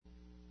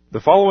The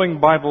following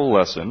Bible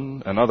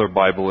lesson and other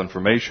Bible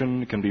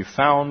information can be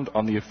found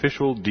on the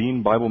official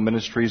Dean Bible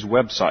Ministries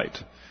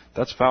website.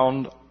 That's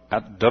found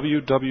at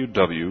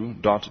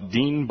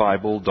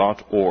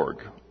www.deanbible.org.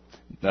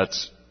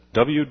 That's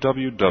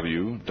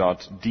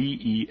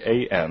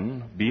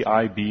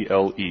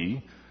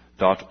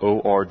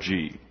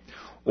www.deanbible.org.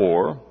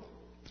 Or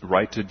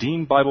write to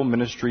Dean Bible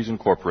Ministries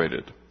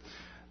Incorporated.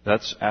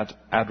 That's at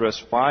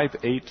address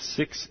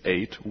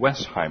 5868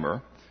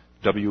 Westheimer,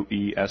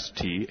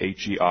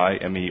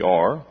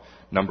 Westheimer,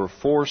 number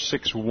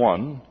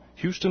 461,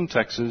 Houston,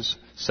 Texas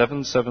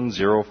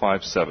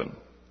 77057.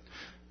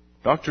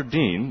 Dr.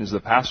 Dean is the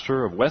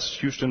pastor of West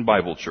Houston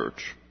Bible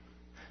Church.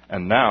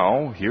 And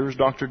now, here's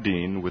Dr.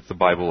 Dean with the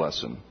Bible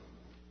lesson.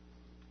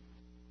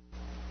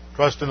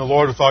 Trust in the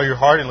Lord with all your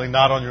heart and lean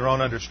not on your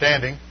own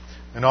understanding.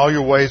 In all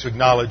your ways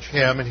acknowledge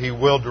Him, and He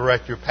will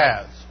direct your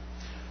paths.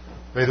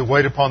 They that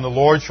wait upon the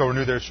Lord shall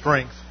renew their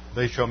strength.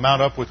 They shall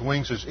mount up with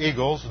wings as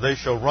eagles. They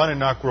shall run and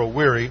not grow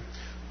weary.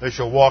 They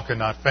shall walk and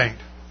not faint.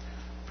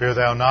 Fear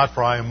thou not,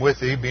 for I am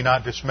with thee. Be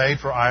not dismayed,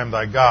 for I am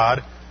thy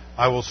God.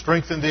 I will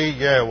strengthen thee,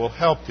 yea, I will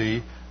help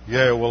thee.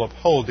 Yea, I will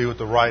uphold thee with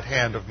the right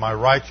hand of my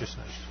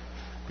righteousness.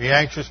 Be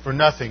anxious for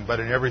nothing, but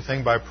in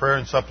everything by prayer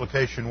and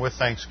supplication with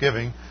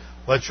thanksgiving,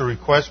 let your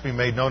requests be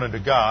made known unto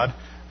God.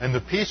 And the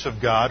peace of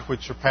God,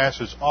 which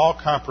surpasses all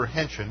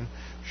comprehension,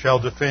 shall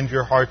defend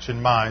your hearts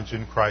and minds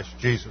in Christ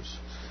Jesus.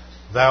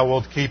 Thou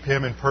wilt keep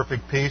him in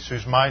perfect peace,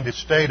 whose mind is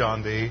stayed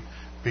on thee,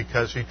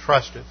 because he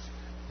trusteth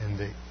in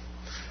thee.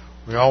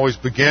 We always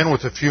begin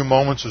with a few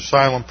moments of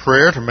silent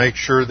prayer to make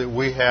sure that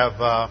we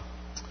have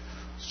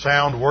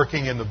sound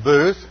working in the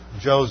booth.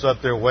 Joe's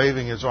up there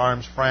waving his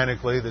arms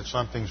frantically that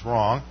something's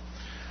wrong.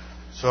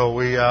 So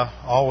we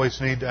always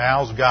need to,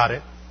 Al's got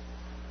it.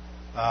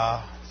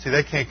 See,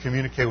 they can't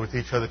communicate with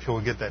each other till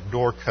we get that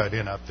door cut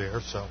in up there,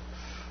 so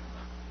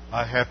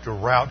I have to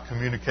route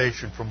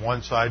communication from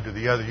one side to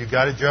the other. You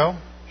got it, Joe?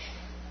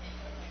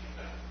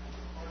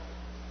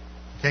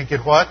 Can't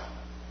get what?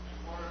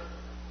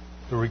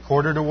 The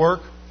recorder to work?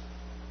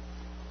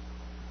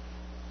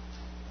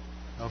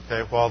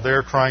 Okay, while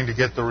they're trying to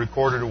get the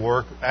recorder to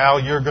work. Al,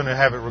 you're going to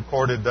have it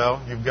recorded, though.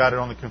 You've got it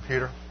on the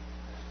computer?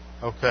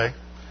 Okay.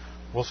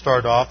 We'll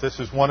start off. This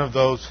is one of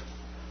those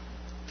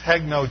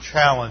Techno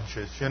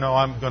challenges. You know,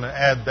 I'm going to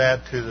add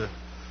that to the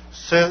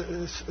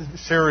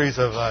series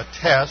of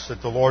tests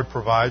that the Lord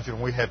provides,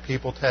 and we have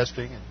people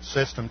testing and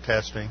system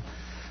testing,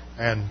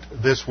 and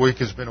this week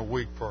has been a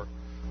week for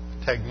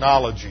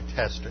technology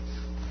testing.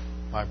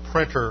 My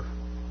printer,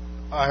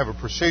 I have a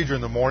procedure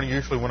in the morning.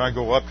 Usually when I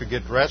go up to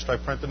get dressed, I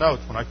print the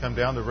notes. When I come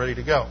down, they're ready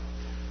to go.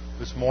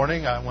 This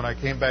morning, when I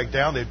came back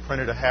down, they'd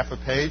printed a half a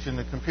page and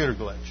the computer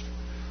glitched.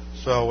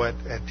 So at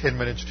 10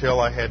 minutes till,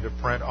 I had to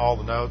print all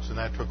the notes, and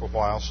that took a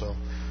while, so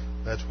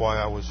that's why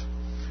I was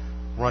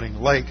running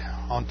late.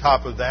 On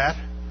top of that,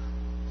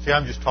 see,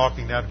 I'm just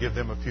talking now to give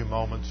them a few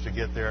moments to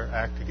get their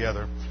act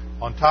together.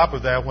 On top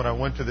of that, when I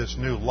went to this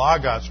new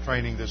Logos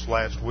training this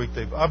last week,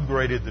 they've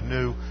upgraded the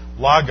new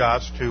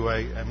Logos to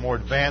a more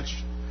advanced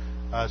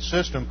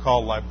system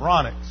called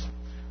Libronics.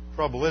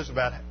 Trouble is,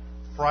 about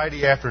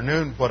Friday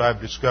afternoon, what I've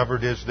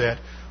discovered is that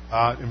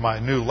in my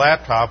new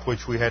laptop,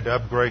 which we had to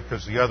upgrade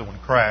because the other one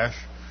crashed,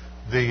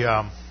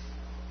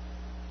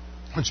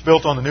 it's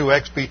built on the new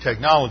XP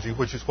technology,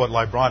 which is what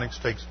Libronics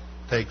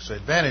takes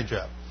advantage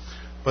of.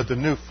 But the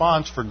new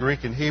fonts for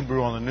Greek and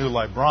Hebrew on the new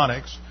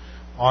Libronics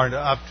aren't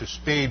up to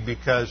speed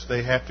because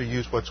they have to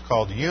use what's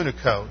called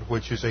Unicode,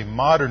 which is a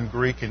modern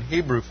Greek and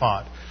Hebrew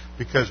font,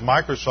 because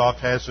Microsoft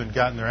hasn't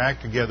gotten their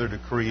act together to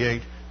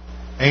create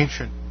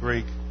ancient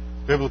Greek,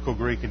 biblical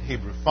Greek and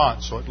Hebrew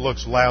fonts. So it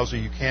looks lousy.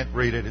 You can't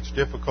read it. It's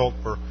difficult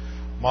for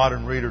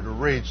modern reader to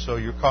read, so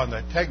you're caught in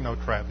that techno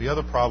trap. The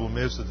other problem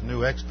is that the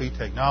new XP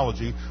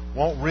technology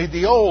won't read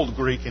the old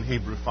Greek and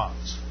Hebrew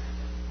fonts.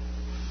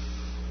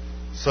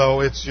 So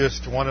it's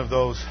just one of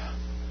those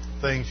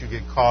things you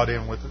get caught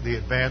in with the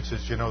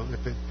advances. You know,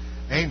 if it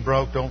ain't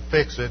broke, don't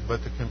fix it.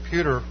 But the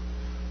computer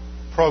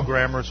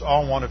programmers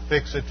all want to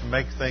fix it to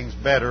make things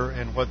better,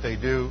 and what they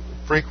do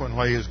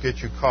frequently is get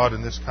you caught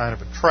in this kind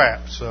of a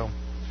trap. So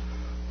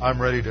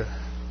I'm ready to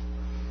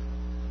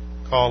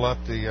call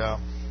up the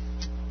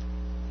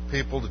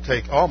people to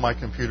take all my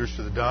computers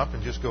to the dump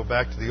and just go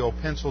back to the old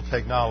pencil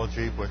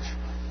technology, which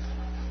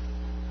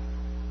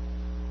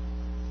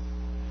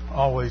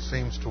always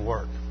seems to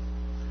work.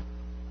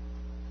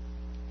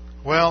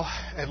 Well,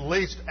 at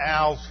least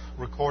Al's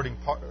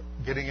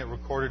getting it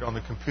recorded on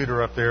the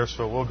computer up there,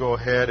 so we'll go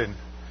ahead and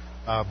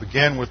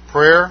begin with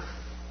prayer. A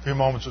few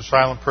moments of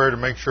silent prayer to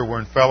make sure we're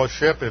in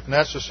fellowship, if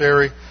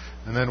necessary,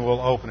 and then we'll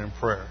open in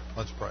prayer.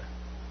 Let's pray.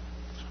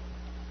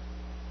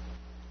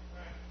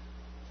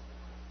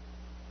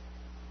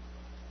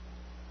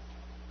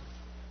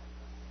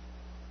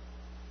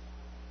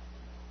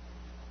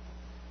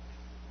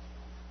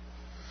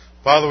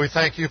 Father, we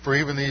thank you for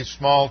even these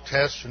small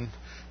tests and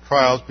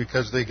trials,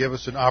 because they give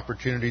us an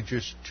opportunity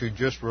to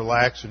just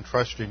relax and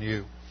trust in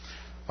you.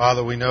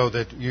 Father, we know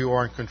that you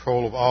are in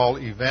control of all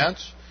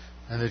events,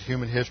 and that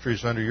human history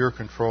is under your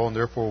control, and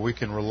therefore we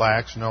can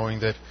relax knowing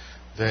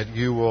that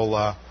you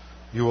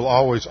will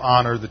always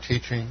honor the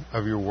teaching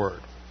of your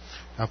word.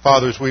 Now,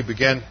 Father, as we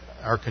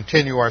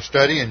continue our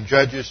study in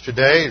Judges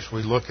today, as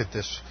we look at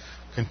this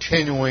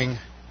continuing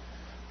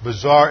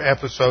bizarre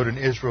episode in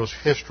Israel's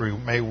history,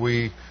 may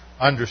we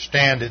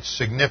understand its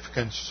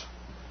significance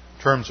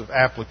in terms of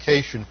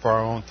application for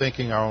our own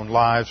thinking, our own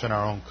lives, and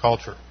our own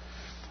culture.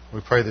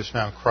 We pray this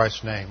now in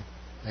Christ's name.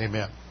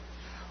 Amen.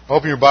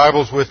 Open your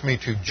Bibles with me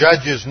to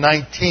Judges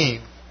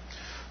 19.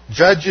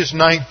 Judges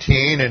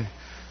 19, and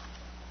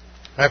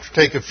I have to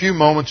take a few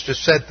moments to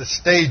set the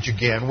stage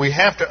again. We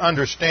have to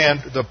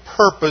understand the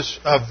purpose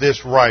of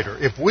this writer.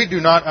 If we do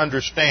not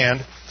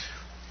understand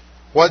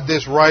what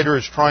this writer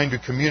is trying to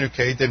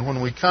communicate, then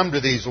when we come to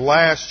these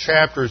last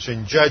chapters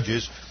in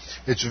Judges,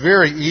 it's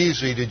very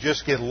easy to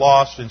just get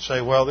lost and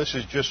say, well, this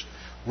is just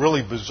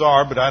really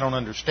bizarre, but I don't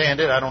understand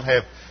it. I don't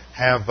have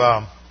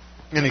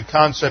any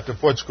concept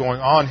of what's going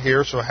on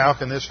here, so how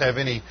can this have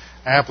any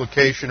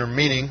application or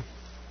meaning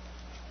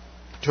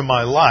to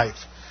my life?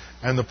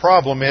 And the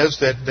problem is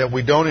that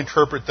we don't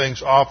interpret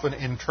things often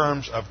in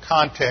terms of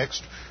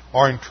context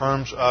or in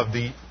terms of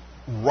the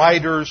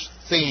writer's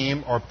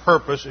theme or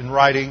purpose in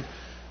writing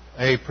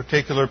a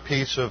particular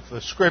piece of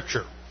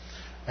Scripture.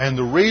 And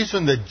the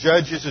reason that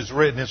Judges is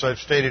written, as I've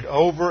stated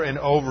over and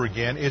over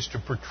again, is to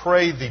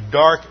portray the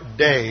dark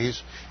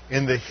days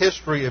in the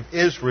history of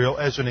Israel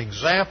as an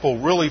example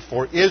really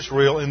for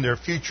Israel in their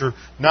future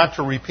not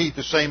to repeat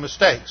the same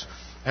mistakes.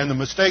 And the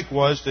mistake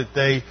was that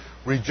they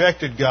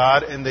rejected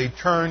God and they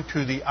turned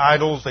to the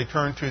idols, they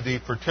turned to the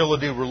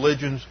fertility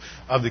religions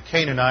of the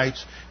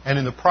Canaanites, and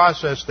in the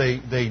process they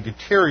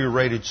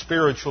deteriorated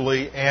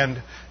spiritually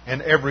and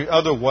in every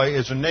other way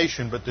as a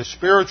nation. But the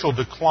spiritual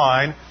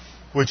decline,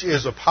 which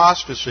is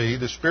apostasy,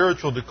 the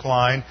spiritual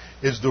decline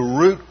is the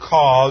root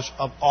cause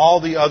of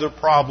all the other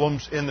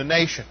problems in the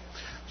nation.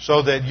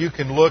 So that you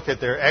can look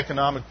at their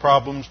economic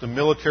problems, the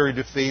military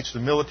defeats, the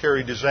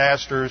military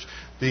disasters,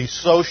 the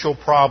social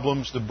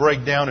problems, the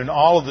breakdown in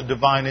all of the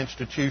divine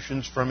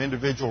institutions from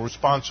individual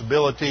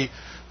responsibility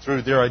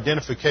through their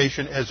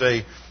identification as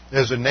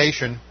a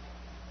nation.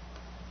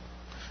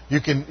 You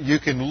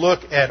can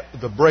look at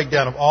the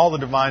breakdown of all the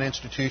divine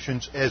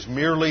institutions as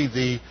merely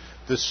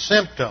the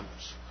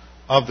symptoms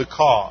of the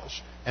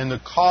cause. And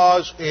the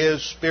cause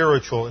is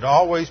spiritual. It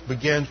always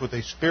begins with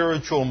a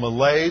spiritual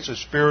malaise, a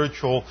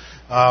spiritual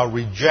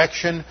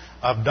rejection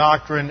of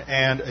doctrine,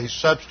 and a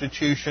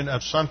substitution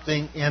of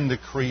something in the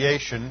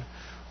creation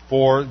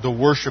for the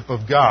worship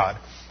of God.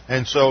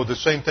 And so the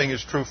same thing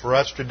is true for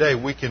us today.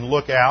 We can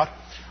look out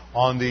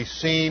on the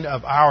scene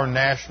of our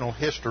national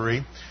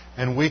history,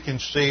 and we can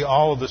see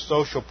all of the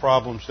social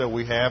problems that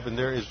we have, and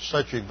there is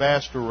such a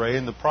vast array,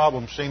 and the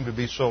problems seem to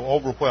be so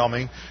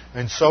overwhelming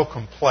and so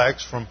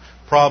complex, from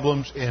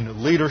problems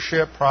in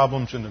leadership,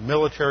 problems in the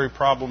military,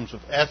 problems of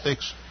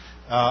ethics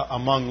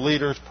among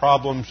leaders,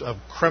 problems of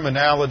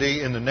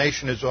criminality in the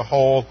nation as a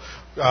whole,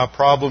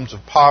 problems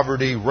of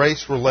poverty,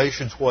 race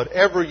relations,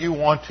 whatever you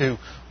want to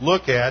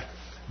look at,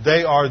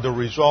 they are the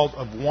result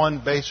of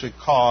one basic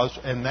cause,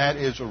 and that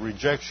is a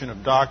rejection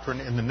of doctrine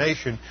in the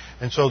nation.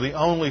 And so the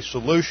only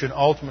solution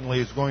ultimately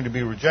is going to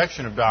be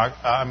rejection of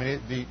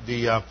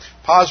the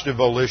positive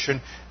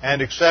volition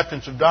and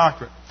acceptance of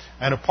doctrine.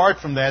 And apart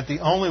from that, the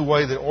only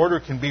way that order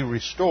can be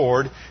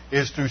restored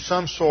is through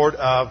some sort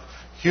of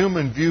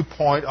human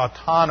viewpoint,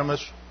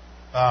 autonomous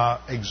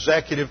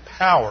executive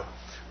power.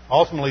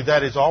 Ultimately,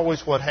 that is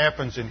always what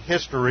happens in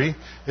history,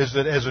 is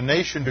that as a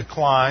nation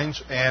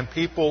declines and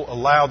people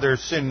allow their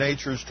sin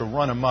natures to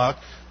run amok,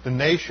 the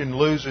nation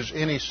loses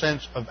any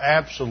sense of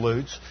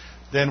absolutes,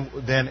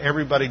 then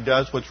everybody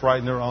does what's right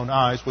in their own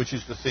eyes, which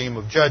is the theme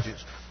of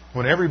Judges.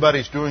 When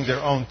everybody's doing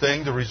their own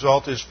thing, the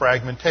result is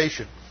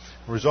fragmentation.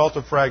 The result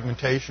of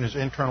fragmentation is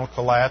internal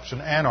collapse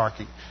and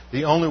anarchy.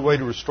 The only way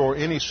to restore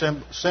any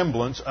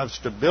semblance of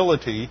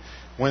stability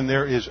when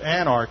there is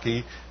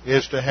anarchy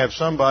is to have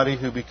somebody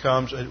who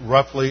becomes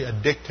roughly a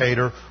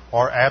dictator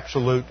or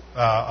absolute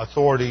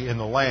authority in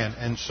the land.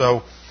 And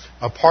so,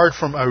 apart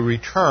from a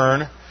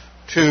return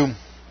to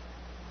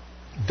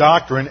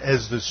doctrine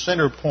as the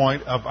center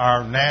point of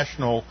our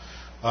national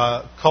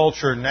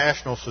culture,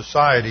 national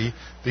society,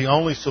 the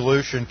only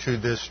solution to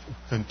this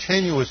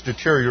continuous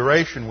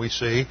deterioration we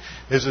see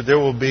is that there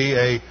will be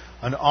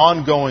an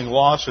ongoing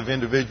loss of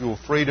individual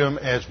freedom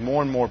as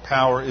more and more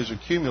power is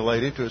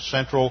accumulated to a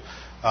central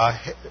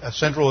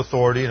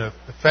authority and a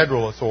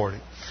federal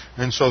authority.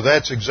 And so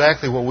that's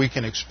exactly what we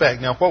can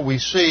expect. Now, what we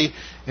see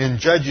in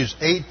Judges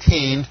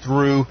 18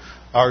 through,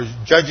 or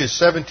Judges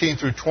 17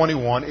 through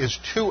 21 is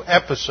two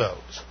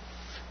episodes.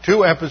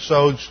 Two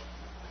episodes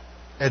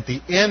at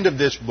the end of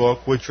this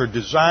book, which are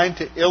designed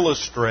to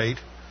illustrate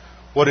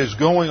what is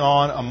going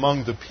on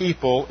among the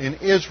people in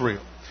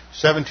Israel.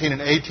 17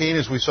 and 18,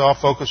 as we saw,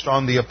 focused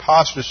on the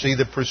apostasy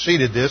that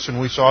preceded this, and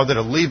we saw that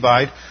a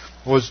Levite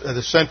was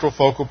the central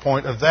focal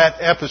point of that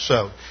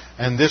episode.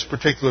 And this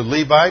particular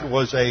Levite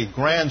was a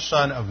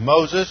grandson of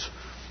Moses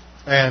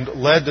and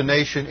led the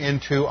nation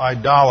into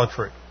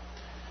idolatry.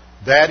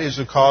 That is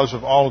the cause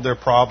of all of their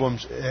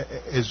problems,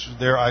 is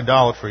their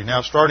idolatry.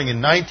 Now, starting in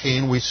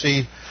 19, we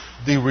see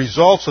the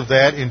results of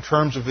that in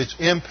terms of its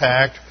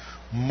impact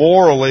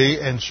morally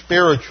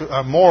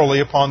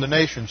upon the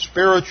nation.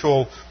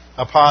 Spiritual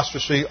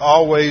apostasy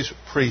always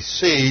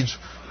precedes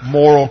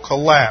moral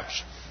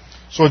collapse.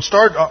 So it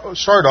start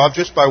off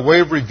just by way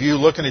of review,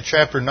 looking at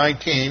chapter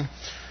 19,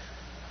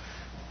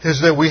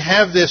 is that we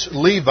have this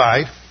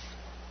Levite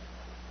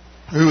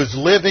who is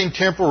living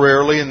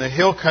temporarily in the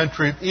hill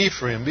country of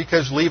Ephraim,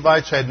 because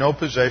Levites had no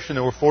possession.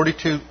 There were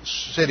 42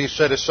 cities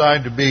set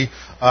aside to be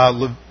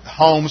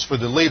homes for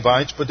the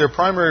Levites, but their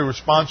primary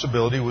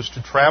responsibility was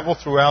to travel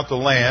throughout the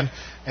land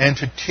and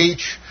to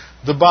teach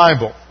the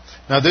Bible.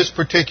 Now, this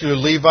particular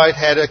Levite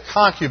had a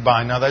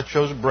concubine. Now, that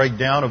shows a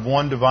breakdown of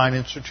one divine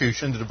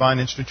institution, the divine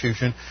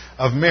institution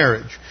of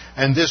marriage.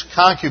 And this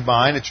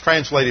concubine, it's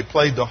translated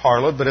played the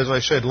harlot, but as I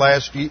said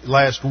last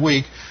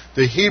week,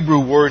 the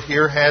Hebrew word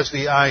here has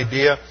the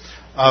idea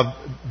of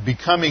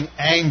becoming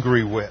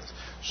angry with.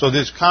 So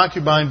this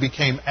concubine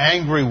became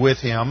angry with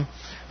him,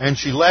 and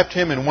she left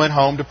him and went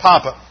home to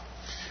Papa.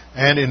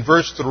 And in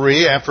verse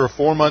 3, after a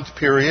 4-month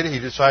period, he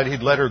decided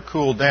he'd let her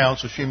cool down,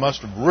 so she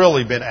must have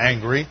really been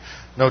angry.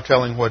 No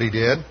telling what he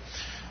did.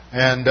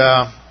 And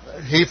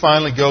he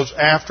finally goes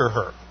after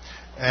her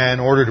in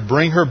order to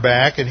bring her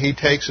back, and he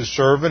takes a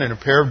servant and a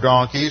pair of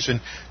donkeys and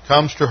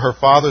comes to her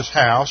father's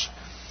house,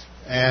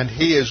 and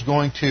he is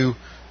going to,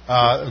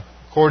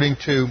 according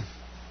to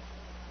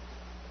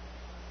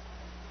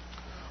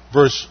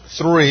verse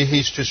 3,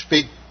 he's to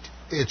speak,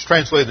 it's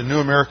translated the New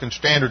American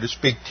Standard, to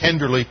speak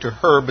tenderly to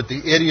her, but the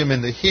idiom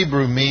in the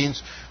Hebrew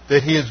means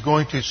that he is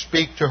going to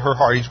speak to her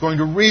heart. He's going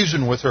to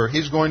reason with her.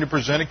 He's going to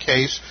present a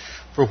case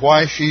for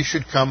why she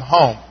should come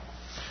home.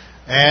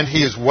 And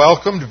he is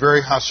welcomed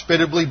very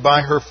hospitably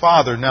by her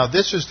father. Now,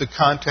 this is the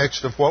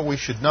context of what we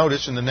should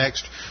notice in the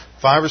next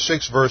 5 or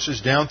 6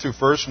 verses down through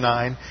verse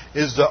 9,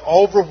 is the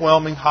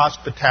overwhelming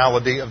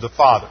hospitality of the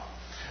father.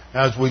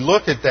 Now, as we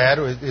look at that,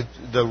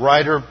 the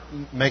writer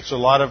makes a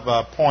lot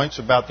of points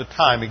about the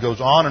time. He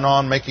goes on and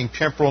on making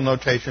temporal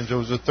notations. It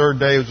was the 3rd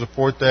day, it was the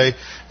 4th day,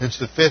 it's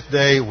the 5th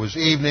day, it was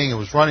evening, it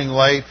was running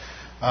late.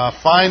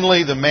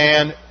 Finally, the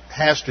man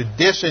has to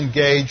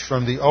disengage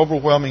from the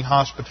overwhelming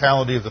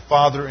hospitality of the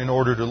Father in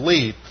order to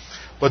leave.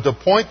 But the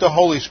point the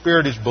Holy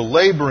Spirit is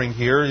belaboring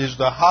here is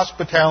the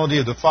hospitality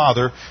of the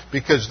Father,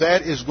 because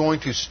that is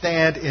going to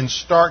stand in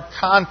stark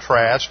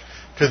contrast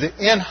to the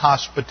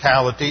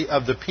inhospitality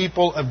of the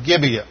people of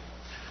Gibeah.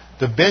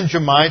 The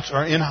Benjamites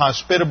are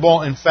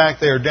inhospitable. In fact,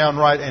 they are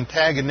downright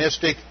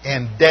antagonistic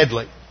and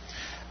deadly.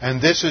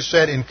 And this is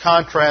set in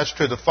contrast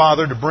to the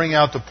Father to bring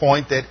out the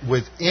point that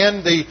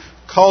within the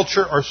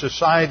culture or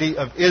society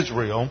of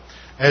Israel,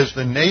 as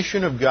the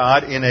nation of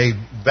God in a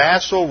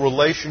vassal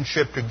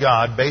relationship to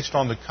God based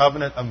on the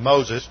covenant of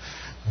Moses,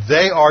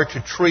 they are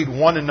to treat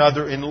one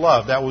another in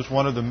love. That was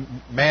one of the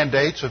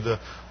mandates of the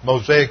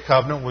Mosaic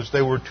covenant, was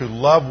they were to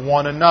love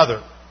one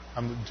another,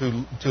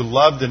 to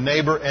love the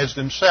neighbor as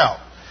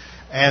themselves.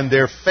 And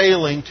they're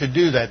failing to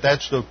do that.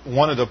 That's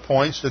one of the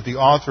points that the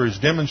author is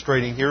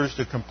demonstrating here, is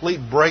the complete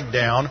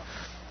breakdown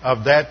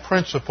of that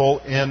principle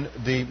in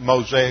the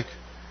Mosaic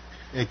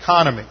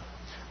economy.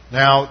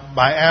 Now,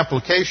 by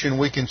application,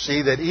 we can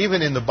see that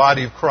even in the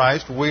body of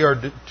Christ, we are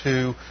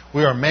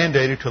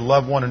mandated to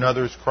love one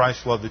another as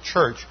Christ loved the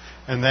church.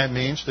 And that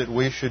means that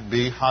we should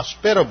be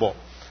hospitable,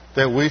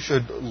 that we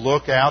should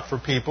look out for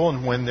people,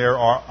 and when there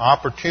are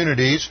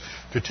opportunities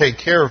to take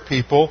care of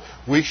people,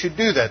 we should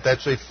do that.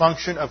 That's a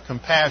function of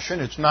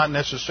compassion. It's not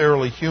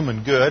necessarily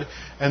human good,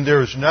 and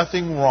there is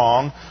nothing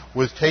wrong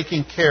with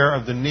taking care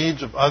of the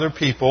needs of other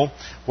people,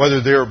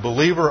 whether they're a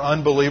believer or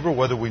unbeliever,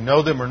 whether we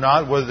know them or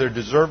not, whether they're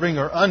deserving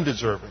or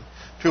undeserving.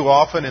 Too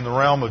often in the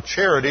realm of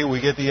charity,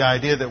 we get the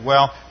idea that,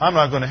 well, I'm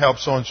not going to help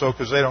so-and-so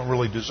because they don't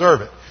really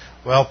deserve it.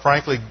 Well,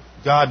 frankly,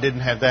 God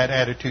didn't have that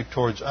attitude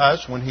towards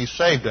us when He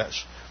saved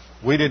us.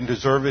 We didn't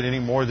deserve it any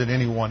more than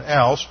anyone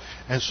else.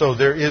 And so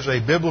there is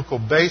a biblical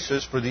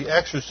basis for the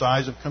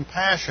exercise of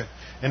compassion.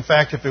 In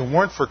fact, if it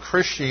weren't for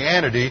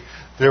Christianity,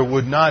 there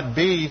would not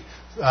be,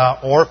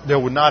 there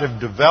would not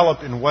have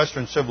developed in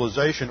Western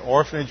civilization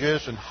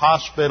orphanages and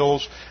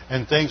hospitals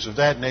and things of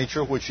that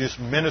nature, which just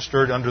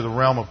ministered under the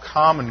realm of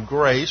common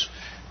grace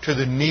to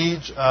the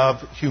needs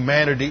of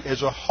humanity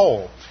as a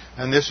whole.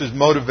 And this is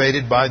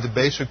motivated by the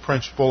basic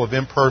principle of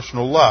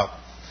impersonal love.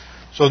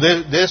 So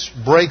this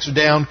breaks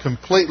down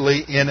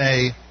completely in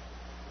a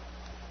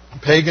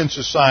pagan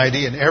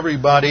society, and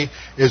everybody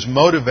is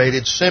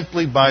motivated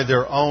simply by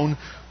their own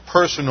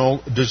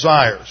personal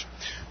desires.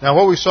 Now,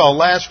 what we saw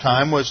last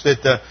time was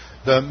that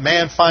the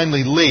man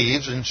finally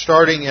leaves, and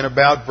starting in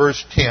about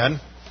verse 10,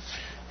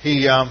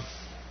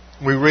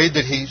 we read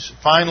that he's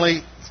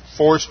finally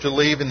forced to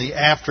leave in the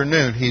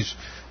afternoon.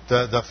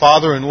 The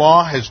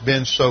father-in-law has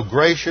been so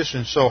gracious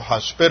and so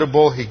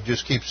hospitable, he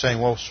just keeps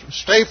saying, well,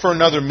 stay for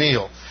another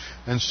meal.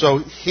 And so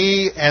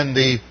he and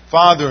the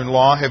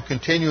father-in-law have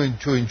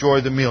continued to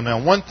enjoy the meal.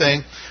 Now, one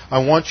thing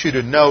I want you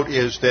to note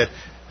is that,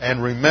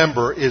 and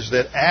remember, is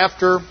that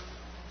after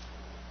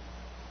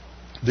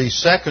the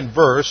second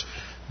verse,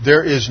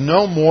 there is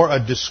no more a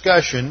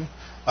discussion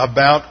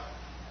about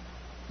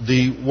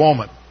the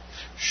woman.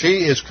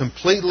 She is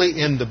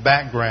completely in the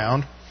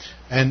background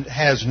and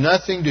has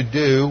nothing to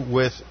do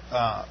with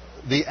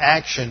the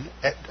action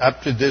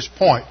up to this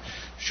point.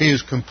 She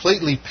is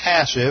completely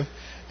passive,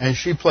 and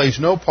she plays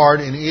no part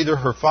in either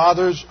her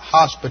father's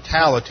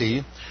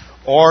hospitality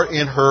or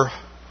in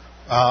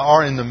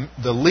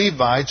the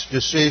Levites'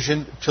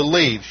 decision to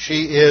leave.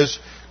 She is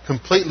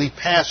completely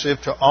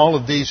passive to all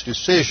of these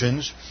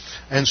decisions.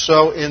 And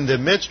so in the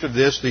midst of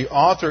this, the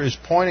author is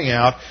pointing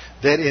out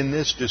that in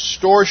this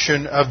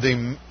distortion of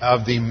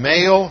the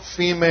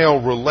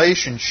male-female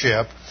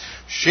relationship,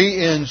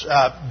 she ends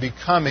up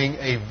becoming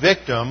a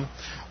victim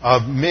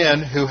of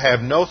men who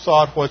have no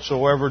thought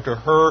whatsoever to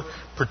her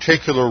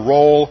particular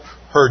role,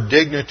 her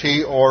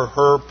dignity, or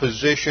her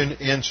position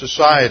in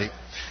society.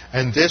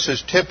 And this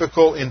is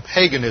typical in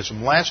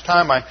paganism. Last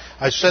time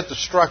I set the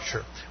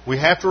structure. We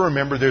have to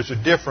remember there's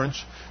a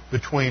difference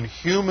between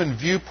human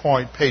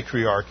viewpoint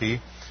patriarchy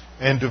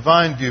and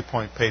divine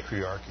viewpoint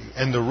patriarchy.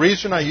 And the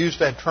reason I use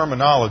that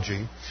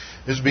terminology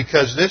is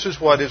because this is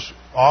what is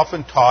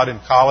often taught in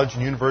college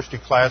and university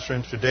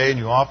classrooms today, and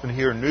you often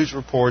hear news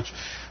reports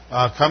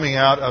coming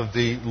out of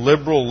the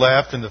liberal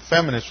left and the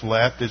feminist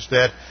left, is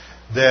that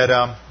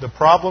the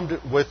problem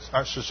with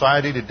our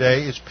society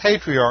today is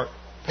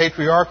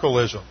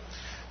patriarchalism.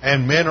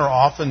 And men are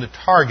often the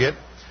target,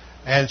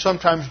 and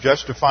sometimes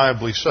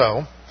justifiably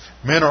so.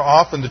 Men are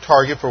often the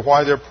target for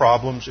why there are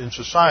problems in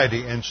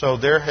society. And so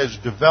there has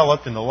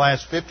developed in the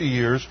last 50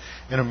 years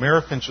in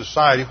American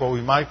society what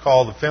we might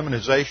call the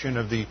feminization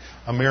of the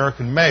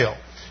American male.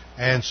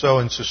 And so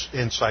in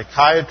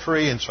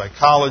psychiatry, in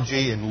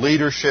psychology, in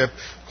leadership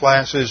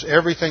classes,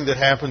 everything that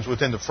happens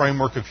within the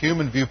framework of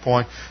human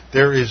viewpoint,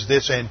 there is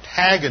this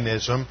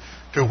antagonism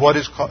to what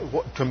is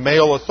called, to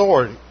male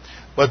authority.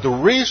 But the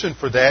reason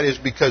for that is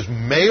because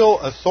male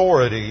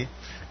authority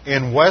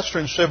in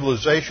Western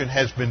civilization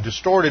has been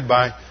distorted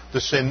by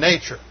the sin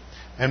nature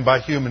and by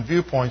human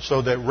viewpoint,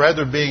 so that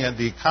rather being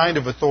the kind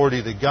of authority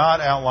that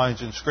God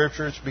outlines in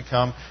Scripture, it's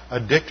become a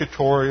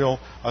dictatorial,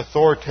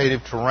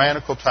 authoritative,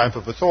 tyrannical type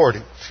of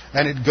authority.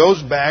 And it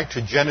goes back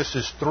to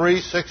Genesis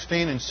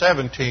 3:16 and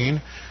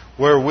 17,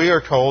 where we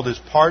are told as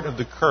part of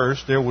the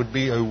curse there would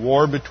be a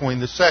war between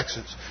the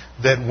sexes,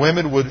 that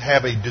women would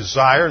have a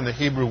desire, and the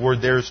Hebrew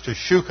word there is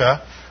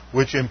teshuka,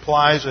 which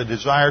implies a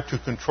desire to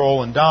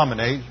control and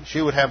dominate.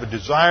 She would have a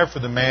desire for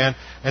the man,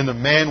 and the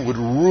man would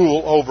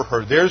rule over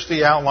her. There's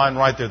the outline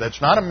right there. That's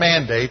not a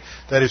mandate.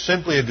 That is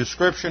simply a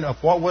description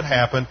of what would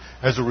happen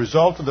as a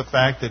result of the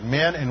fact that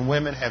men and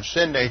women have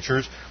sin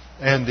natures,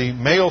 and the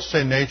male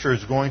sin nature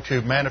is going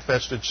to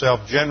manifest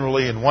itself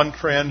generally in one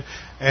trend,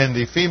 and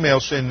the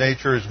female sin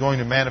nature is going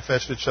to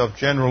manifest itself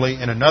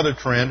generally in another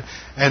trend.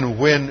 And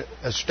when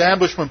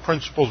establishment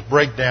principles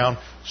break down,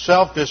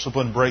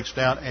 self-discipline breaks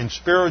down, and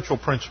spiritual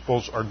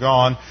principles are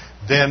gone,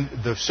 then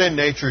the sin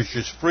nature is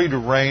just free to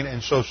reign,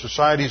 and so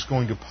society is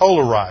going to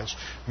polarize.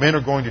 Men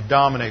are going to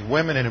dominate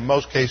women, and in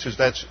most cases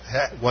that's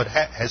what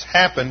has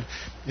happened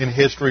in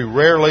history.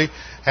 Rarely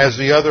has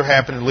the other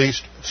happened, at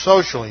least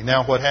socially.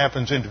 Now, what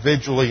happens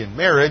individually in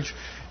marriage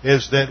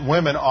is that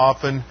women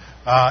often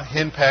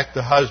henpeck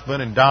the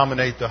husband and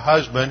dominate the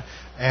husband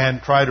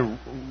and try to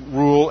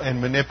rule and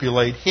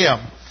manipulate him.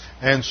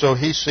 And so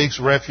he seeks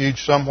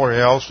refuge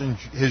somewhere else in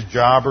his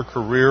job or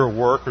career or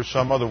work or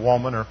some other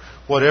woman or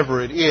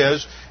whatever it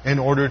is in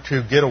order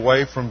to get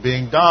away from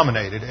being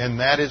dominated.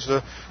 And that is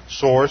the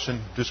source and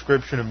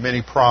description of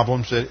many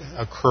problems that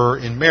occur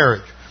in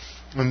marriage.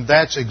 And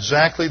that's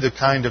exactly the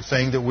kind of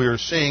thing that we are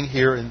seeing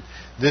here in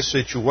this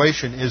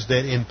situation, is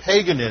that in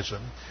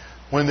paganism,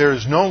 when there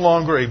is no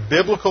longer a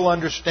biblical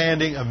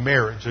understanding of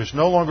marriage, there's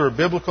no longer a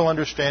biblical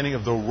understanding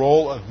of the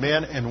role of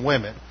men and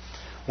women,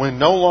 when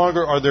no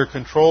longer are there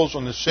controls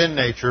on the sin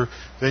nature,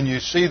 then you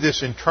see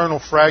this internal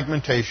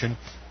fragmentation.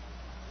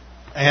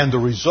 And the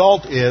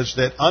result is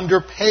that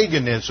under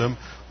paganism,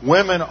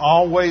 women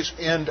always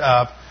end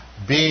up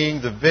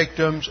being the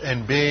victims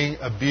and being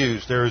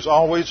abused. There is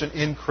always an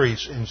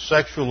increase in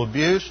sexual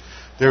abuse.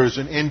 There is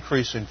an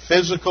increase in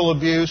physical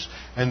abuse.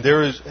 And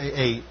there is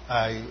an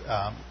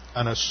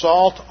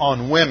assault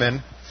on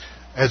women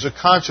as a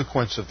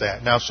consequence of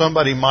that. Now,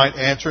 somebody might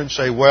answer and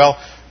say, well,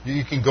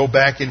 you can go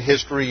back in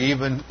history,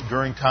 even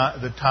during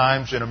the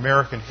times in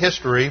American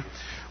history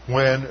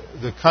when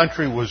the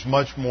country was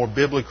much more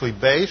biblically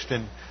based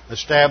and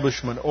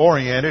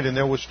establishment-oriented, and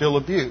there was still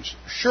abuse.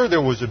 Sure,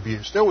 there was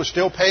abuse. There was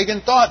still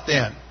pagan thought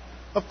then.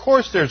 Of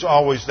course there's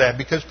always that,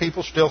 because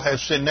people still have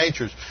sin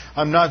natures.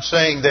 I'm not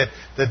saying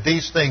that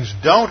these things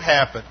don't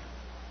happen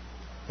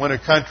when a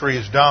country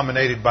is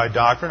dominated by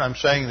doctrine. I'm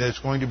saying that it's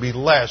going to be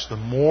less. The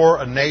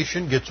more a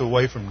nation gets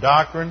away from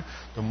doctrine,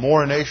 the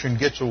more a nation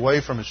gets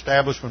away from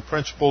establishment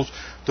principles,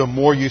 the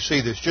more you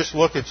see this. Just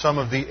look at some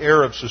of the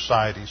Arab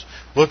societies.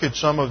 Look at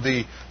some of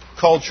the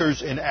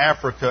cultures in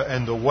Africa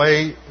and the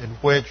way in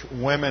which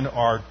women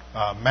are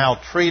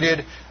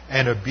maltreated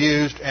and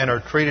abused and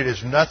are treated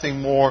as nothing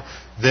more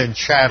than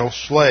chattel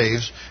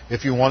slaves,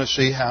 if you want to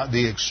see how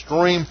the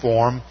extreme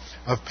form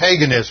of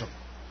paganism.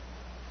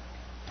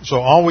 So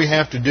all we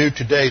have to do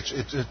today,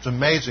 it's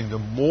amazing. The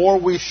more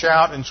we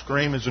shout and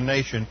scream as a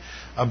nation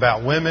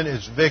about women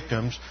as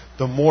victims,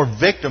 the more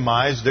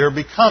victimized they're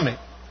becoming.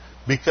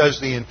 Because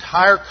the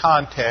entire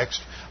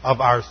context of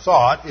our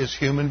thought is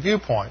human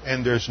viewpoint.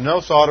 And there's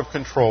no thought of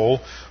control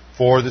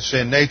for the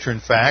sin nature.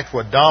 In fact,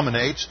 what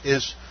dominates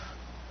is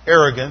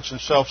arrogance and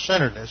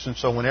self-centeredness. And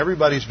so when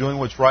everybody's doing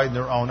what's right in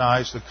their own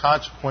eyes, the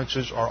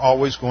consequences are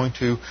always going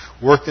to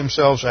work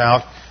themselves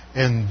out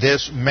in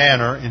this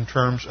manner in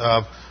terms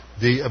of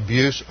the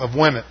abuse of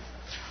women.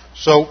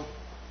 So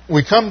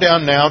we come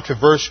down now to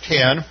verse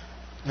 10,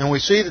 and we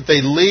see that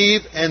they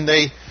leave, and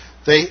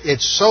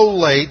it's so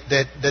late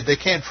that they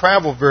can't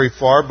travel very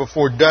far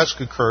before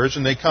dusk occurs,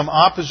 and they come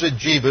opposite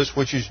Jebus,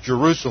 which is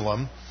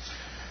Jerusalem,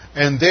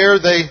 and there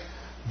they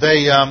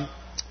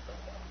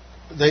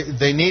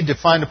need to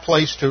find a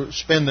place to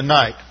spend the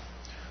night.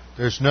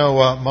 There's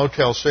no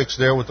Motel 6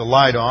 there with the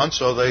light on,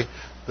 so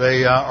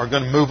they are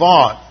going to move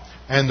on.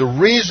 And the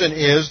reason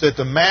is that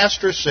the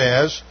master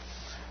says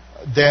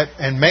that,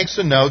 and makes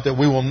a note that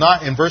we will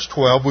not, in verse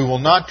 12, we will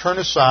not turn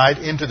aside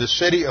into the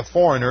city of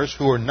foreigners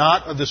who are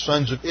not of the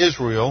sons of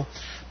Israel,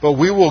 but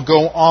we will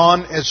go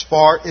on as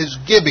far as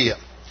Gibeah.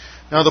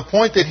 Now the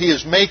point that he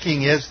is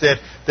making is that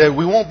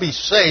we won't be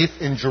safe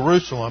in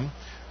Jerusalem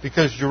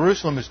because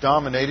Jerusalem is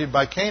dominated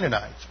by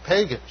Canaanites,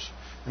 pagans.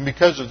 And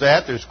because of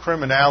that, there's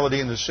criminality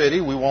in the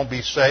city. We won't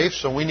be safe,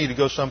 so we need to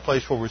go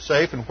someplace where we're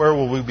safe. And where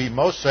will we be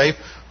most safe?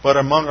 But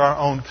among our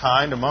own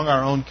kind, among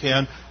our own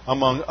kin,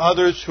 among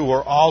others who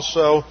are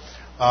also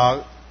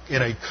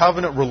in a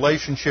covenant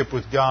relationship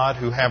with God,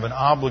 who have an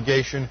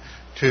obligation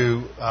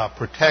to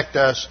protect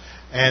us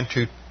and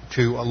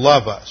to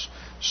love us.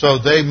 So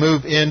they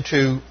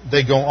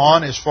go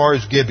on as far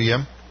as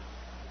Gibeah,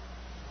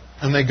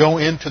 and they go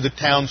into the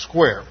town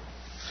square.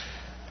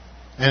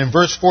 And in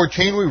verse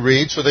 14 we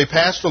read, so they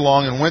passed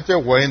along and went their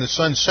way, and the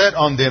sun set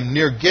on them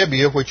near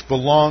Gibeah, which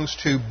belongs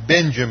to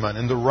Benjamin.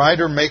 And the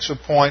writer makes a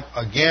point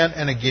again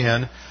and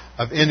again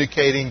of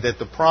indicating that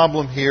the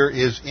problem here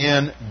is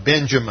in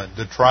Benjamin,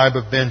 the tribe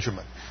of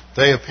Benjamin.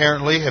 They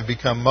apparently have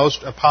become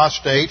most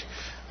apostate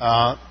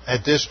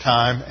at this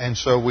time, and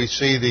so we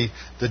see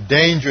the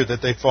danger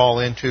that they fall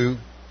into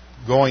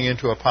going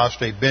into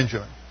apostate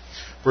Benjamin.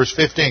 Verse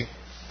 15,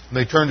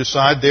 they turned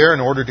aside there in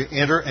order to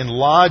enter and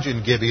lodge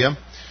in Gibeah.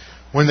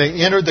 When they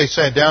entered, they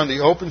sat down in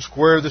the open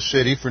square of the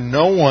city, for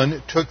no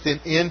one took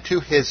them into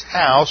his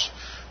house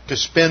to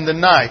spend the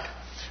night.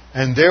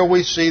 And there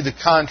we see the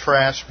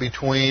contrast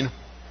between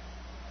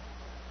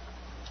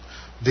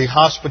the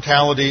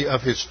hospitality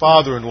of his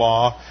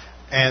father-in-law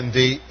and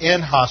the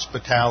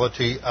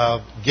inhospitality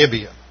of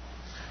Gibeah.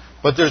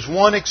 But there's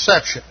one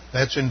exception.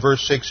 That's in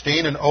verse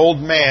 16, an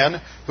old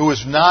man who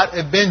was not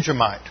a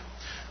Benjamite.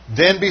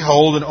 Then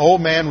behold, an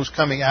old man was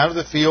coming out of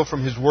the field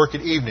from his work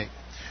at evening.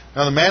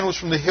 Now the man was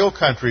from the hill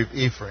country of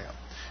Ephraim.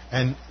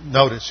 And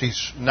notice,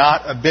 he's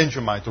not a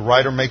Benjamite. The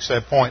writer makes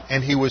that point.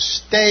 And he was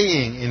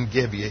staying in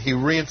Gibeah. He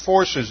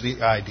reinforces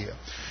the idea.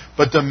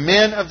 But the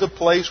men of the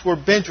place were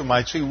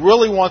Benjamites. He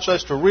really wants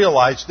us to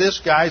realize this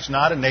guy's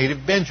not a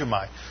native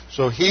Benjamite.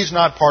 So he's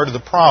not part of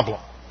the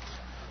problem.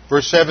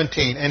 Verse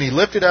 17, and he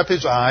lifted up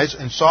his eyes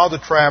and saw the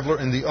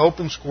traveler in the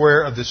open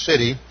square of the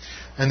city.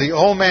 And the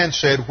old man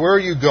said, where are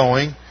you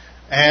going,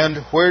 and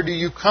where do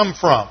you come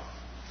from?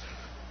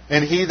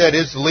 And he, that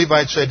is the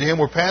Levite, said to him,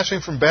 we're passing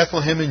from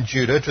Bethlehem in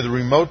Judah to the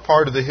remote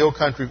part of the hill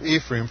country of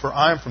Ephraim, for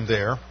I am from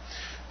there.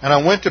 And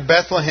I went to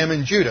Bethlehem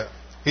in Judah.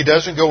 He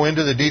doesn't go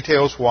into the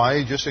details why.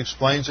 He just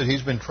explains that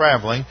he's been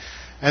traveling.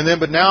 And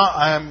then, but now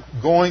I'm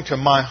going to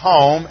my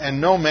home,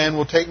 and no man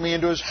will take me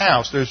into his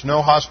house. There's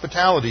no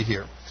hospitality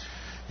here.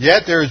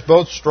 Yet there is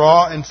both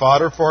straw and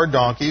fodder for our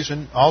donkeys,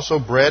 and also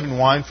bread and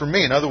wine for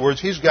me. In other words,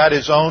 he's got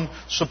his own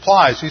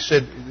supplies. He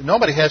said,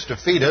 nobody has to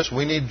feed us.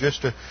 We need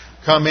just to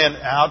come in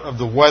out of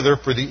the weather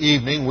for the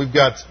evening. We've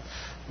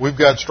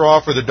got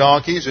straw for the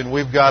donkeys, and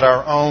we've got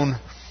our own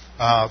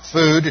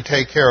food to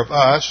take care of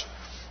us.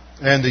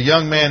 And the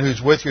young man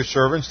who's with your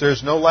servants,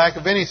 there's no lack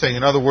of anything.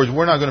 In other words,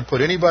 we're not going to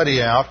put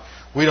anybody out.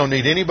 We don't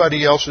need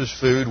anybody else's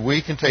food.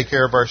 We can take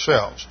care of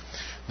ourselves.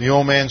 The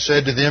old man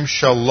said to them,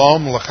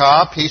 Shalom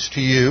Lecha, peace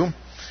to you.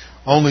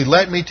 Only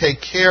let me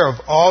take care of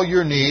all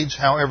your needs.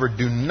 However,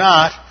 do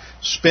not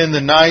spend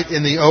the night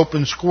in the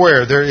open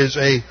square. There is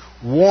a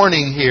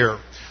warning here.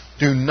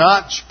 Do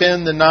not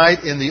spend the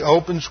night in the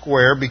open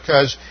square,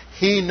 because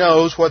he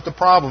knows what the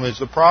problem is.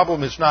 The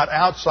problem is not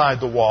outside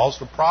the walls.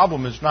 The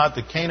problem is not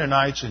the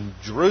Canaanites in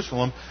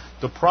Jerusalem.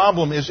 The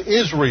problem is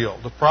Israel.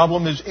 The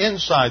problem is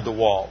inside the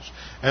walls.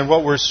 And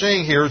what we're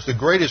seeing here is the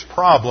greatest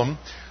problem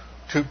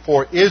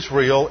for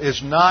Israel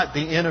is not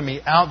the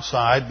enemy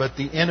outside, but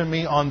the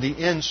enemy on the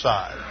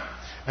inside.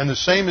 And the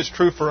same is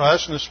true for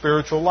us in the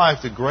spiritual life.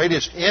 The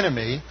greatest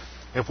enemy,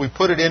 if we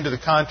put it into the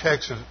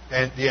context of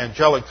the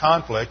angelic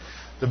conflict,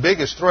 the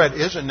biggest threat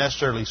isn't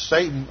necessarily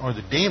Satan or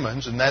the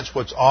demons, and that's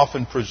what's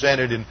often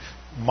presented in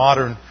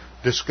modern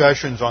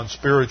discussions on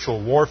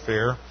spiritual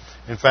warfare.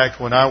 In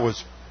fact, when I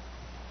was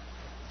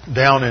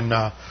down in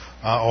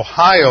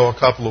Ohio a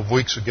couple of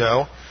weeks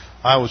ago,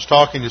 I was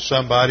talking to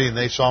somebody and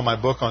they saw my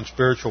book on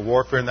spiritual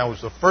warfare, and that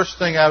was the first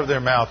thing out of their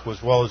mouth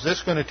was, well, is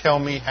this going to tell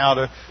me how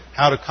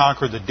to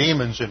conquer the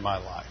demons in my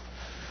life?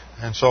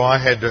 And so I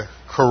had to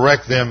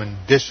correct them and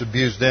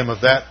disabuse them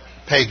of that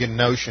pagan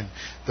notion.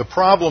 The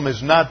problem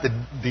is not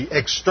the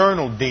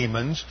external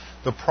demons.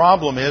 The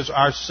problem is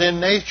our sin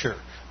nature.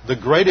 The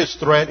greatest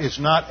threat is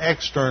not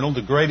external.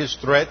 The greatest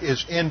threat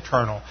is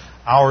internal.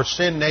 Our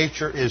sin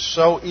nature is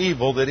so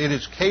evil that it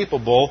is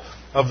capable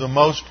of the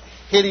most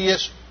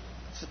hideous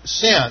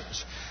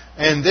sins.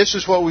 And this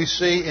is what we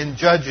see in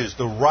Judges.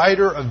 The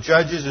writer of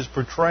Judges is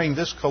portraying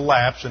this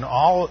collapse and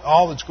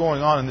all that's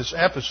going on in this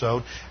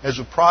episode as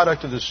a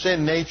product of the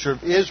sin nature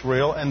of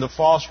Israel and the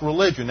false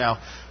religion. Now,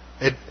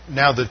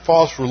 the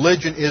false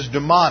religion is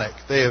demonic.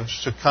 They have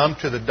succumbed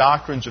to the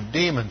doctrines of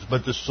demons.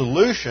 But the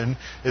solution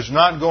is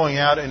not going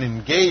out and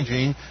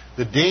engaging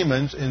the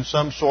demons in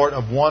some sort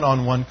of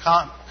one-on-one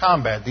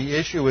combat. The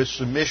issue is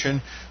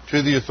submission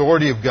to the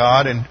authority of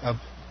God and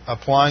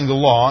applying the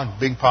law and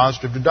being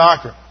positive to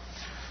doctrine.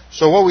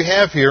 So what we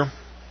have here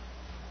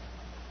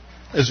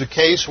is a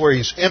case where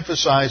he's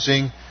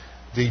emphasizing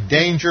the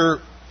danger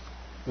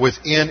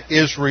within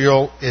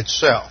Israel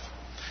itself.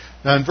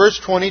 Now in verse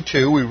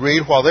 22 we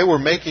read, while they were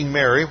making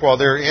merry, while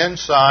they're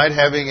inside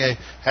having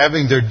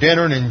their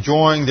dinner and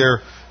enjoying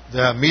their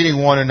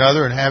meeting one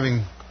another and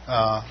having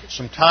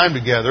some time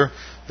together,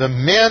 the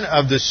men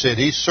of the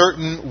city,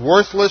 certain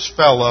worthless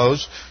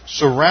fellows,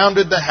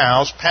 surrounded the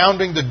house,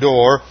 pounding the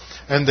door,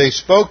 and they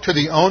spoke to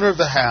the owner of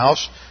the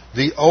house,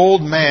 the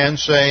old man,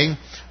 saying,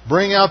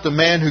 bring out the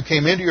man who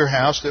came into your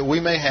house that we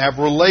may have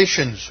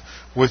relations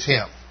with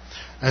him.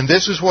 And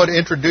this is what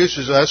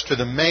introduces us to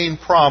the main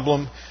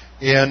problem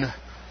in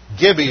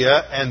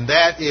Gibeah, and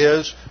that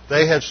is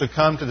they have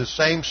succumbed to the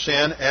same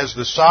sin as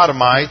the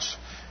Sodomites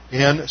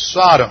in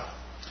Sodom.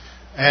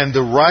 And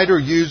the writer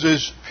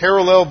uses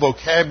parallel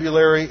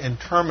vocabulary and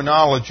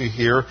terminology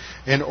here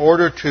in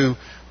order to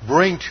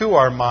bring to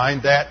our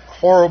mind that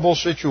horrible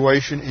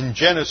situation in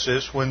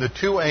Genesis when the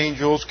two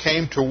angels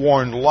came to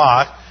warn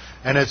Lot,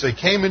 and as they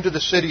came into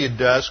the city at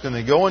dusk and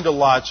they go into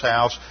Lot's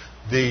house,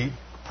 the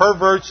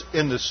perverts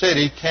in the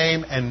city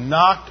came and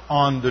knocked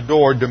on the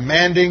door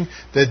demanding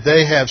that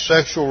they have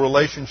sexual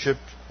relationships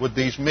with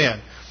these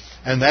men.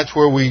 And that's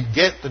where we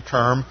get the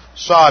term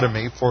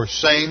sodomy for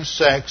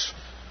same-sex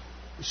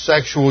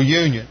sexual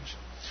unions.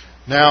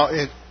 Now,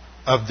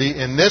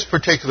 in this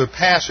particular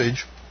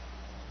passage,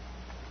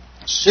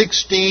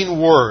 16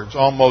 words,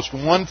 almost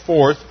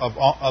 1/4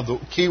 of the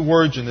key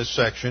words in this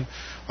section,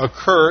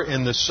 occur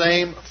in the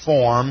same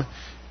form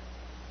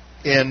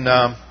in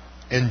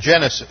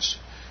Genesis.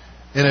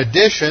 In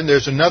addition,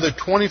 there's another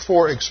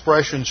 24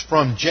 expressions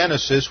from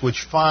Genesis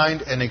which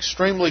find an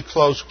extremely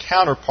close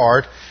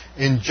counterpart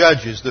in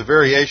Judges. The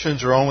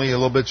variations are only a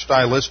little bit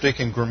stylistic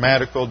and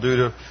grammatical due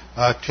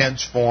to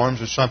tense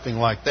forms or something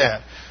like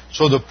that.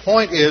 So the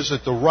point is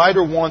that the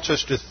writer wants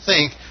us to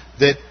think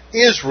that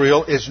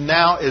Israel is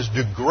now as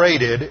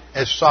degraded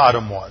as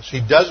Sodom was. He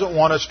doesn't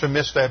want us to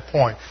miss that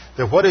point.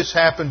 That what has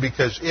happened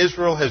because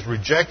Israel has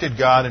rejected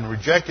God and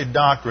rejected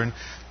doctrine,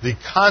 the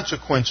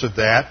consequence of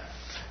that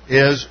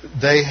is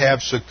they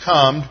have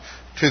succumbed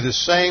to the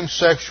same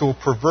sexual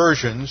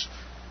perversions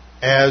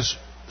as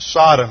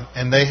Sodom,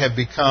 and they have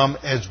become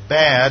as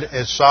bad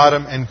as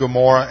Sodom and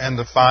Gomorrah and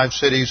the 5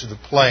 cities of the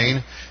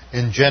plain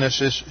in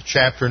Genesis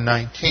chapter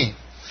 19.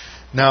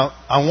 Now,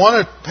 I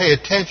want to pay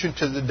attention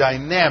to the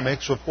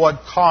dynamics of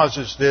what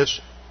causes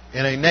this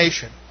in a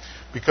nation,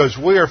 because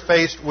we are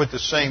faced with the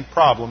same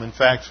problem. In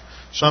fact,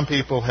 some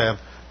people have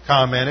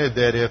commented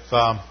that if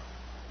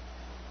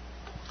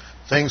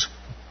things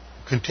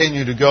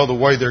continue to go the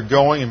way they're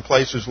going in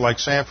places like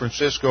San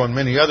Francisco and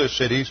many other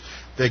cities,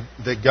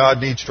 that God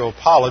needs to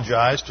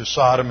apologize to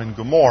Sodom and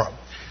Gomorrah,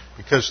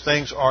 because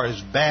things are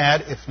as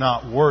bad, if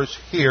not worse,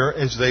 here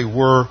as they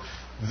were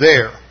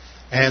there.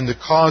 And the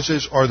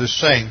causes are the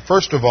same.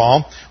 First of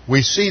all,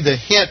 we see the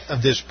hint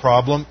of this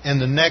problem in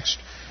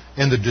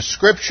the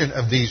description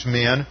of these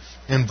men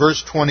in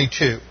verse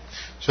 22. It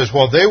says,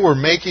 while they were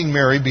making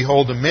merry,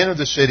 behold, the men of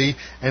the city,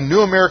 and New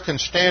American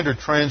Standard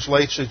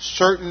translates it,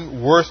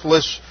 certain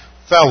worthless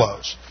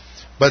fellows.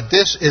 But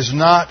this is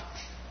not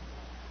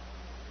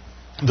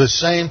the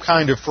same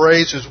kind of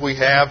phrase as we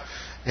have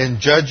in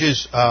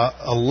Judges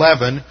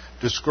 11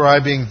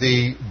 describing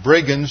the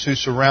brigands who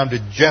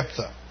surrounded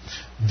Jephthah.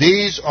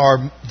 These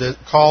are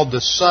called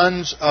the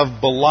sons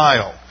of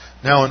Belial.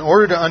 Now, in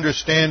order to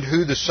understand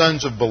who the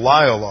sons of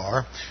Belial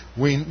are,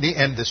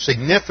 and the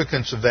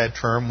significance of that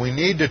term, we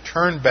need to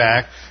turn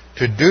back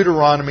to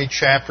Deuteronomy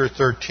chapter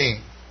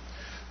 13.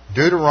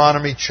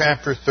 Deuteronomy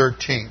chapter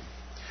 13.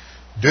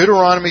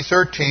 Deuteronomy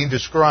 13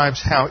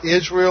 describes how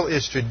Israel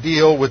is to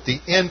deal with the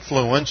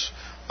influence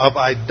of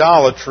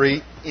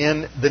idolatry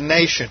in the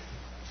nation.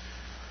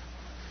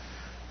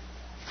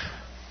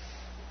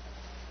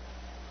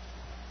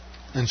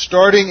 And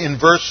starting in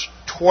verse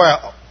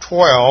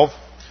 12,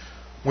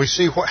 we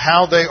see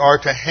how they are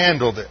to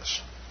handle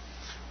this.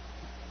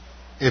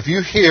 if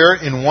you hear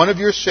in one of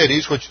your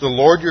cities, which the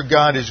Lord your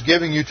God is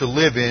giving you to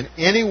live in,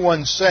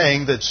 anyone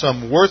saying that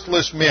some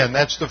worthless men,"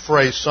 that's the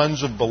phrase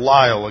sons of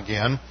Belial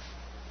again,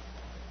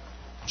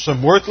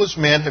 "some worthless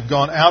men have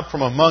gone out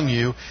from among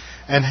you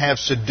and have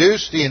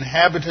seduced the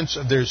inhabitants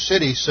of their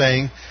city,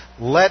 saying,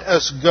 'Let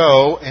us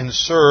go and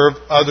serve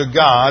other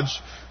gods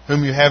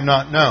whom you have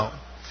not known.'"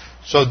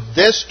 So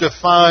this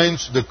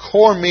defines the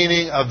core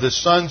meaning of the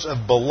sons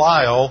of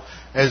Belial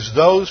as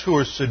those who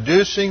are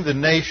seducing the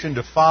nation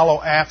to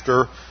follow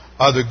after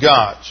other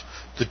gods.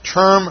 The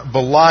term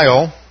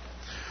Belial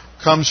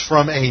comes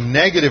from a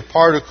negative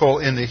particle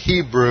in the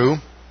Hebrew,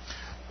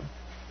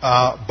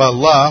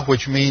 Bala,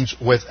 which means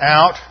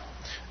without,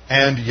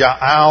 and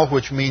Ya'al,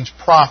 which means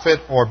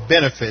profit or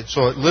benefit.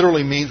 So it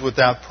literally means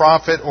without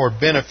profit or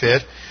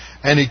benefit.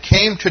 And it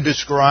came to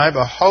describe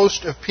a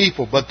host of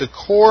people. But the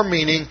core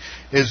meaning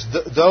is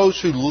those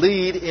who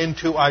lead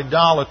into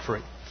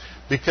idolatry.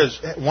 Because,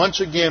 once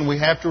again, we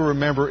have to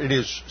remember it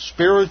is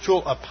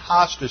spiritual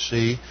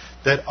apostasy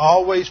that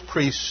always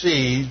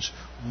precedes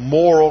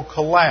moral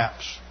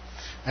collapse.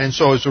 And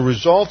so as a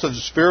result of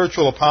the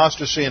spiritual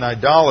apostasy and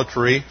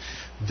idolatry,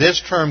 this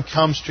term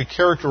comes to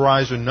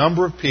characterize a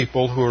number of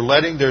people who are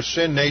letting their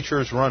sin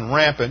natures run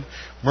rampant: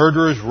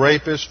 murderers,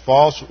 rapists,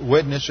 false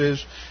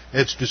witnesses.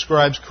 It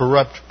describes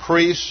corrupt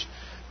priests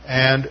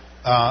and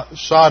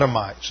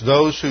sodomites,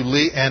 those who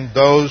lead, and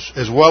those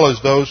as well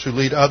as those who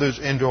lead others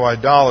into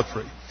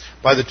idolatry.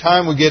 By the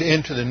time we get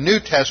into the New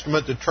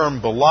Testament, the term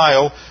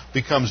Belial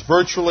becomes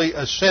virtually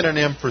a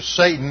synonym for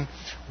Satan,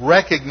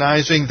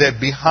 recognizing that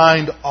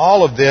behind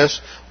all of this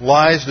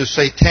lies the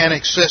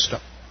satanic system.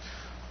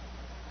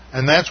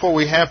 And that's what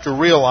we have to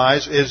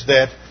realize, is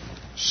that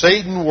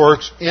Satan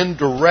works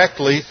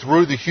indirectly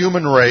through the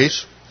human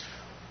race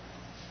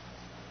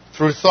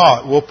through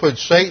thought. We'll put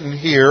Satan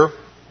here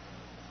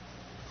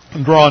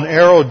and draw an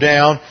arrow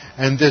down,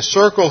 and this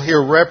circle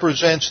here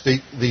represents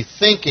the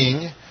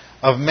thinking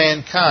of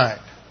mankind,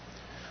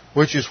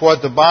 which is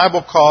what the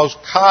Bible calls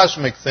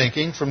cosmic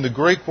thinking, from the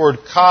Greek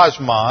word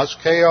cosmos,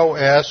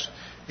 K-O-S-M-O-S,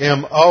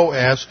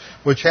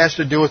 which has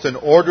to do with an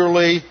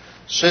orderly,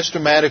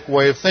 systematic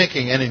way of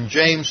thinking. And in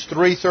James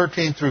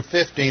 3:13 through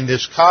 15,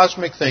 this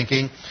cosmic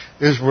thinking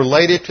is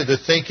related to the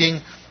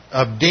thinking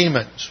of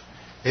demons.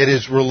 It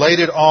is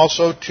related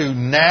also to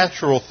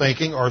natural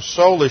thinking or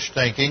soulish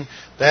thinking.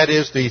 That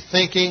is, the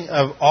thinking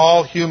of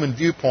all human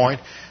viewpoint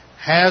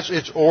has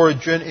its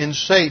origin in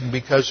Satan,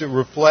 because it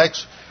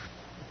reflects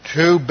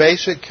two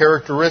basic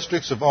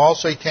characteristics of all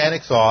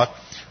satanic thought,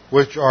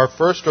 which are,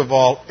 first of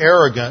all,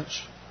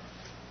 arrogance.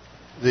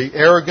 The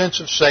arrogance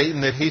of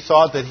Satan, that he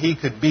thought that he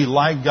could be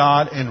like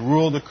God and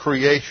rule the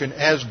creation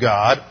as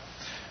God.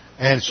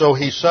 And so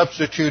he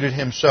substituted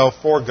himself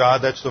for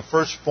God. That's the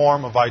first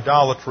form of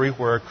idolatry,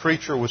 where a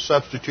creature was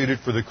substituted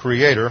for the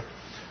Creator.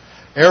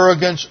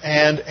 Arrogance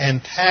and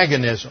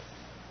antagonism.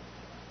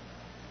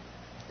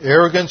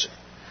 Arrogance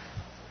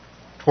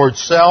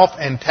towards self,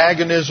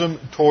 antagonism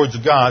towards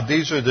God.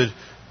 These are the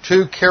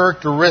two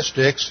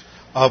characteristics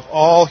of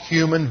all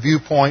human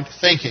viewpoint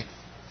thinking.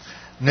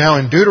 Now,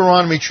 in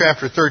Deuteronomy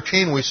chapter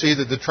 13, we see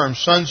that the term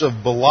sons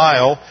of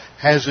Belial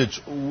has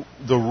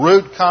the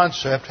root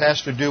concept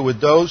has to do with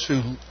those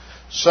who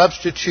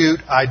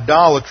substitute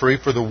idolatry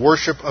for the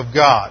worship of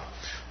God.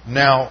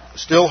 Now,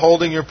 still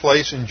holding your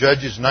place in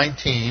Judges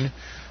 19,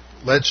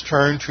 let's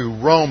turn to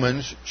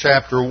Romans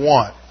chapter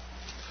 1.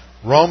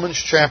 Romans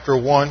chapter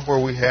 1, where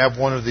we have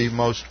one of the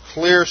most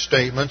clear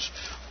statements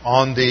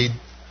on the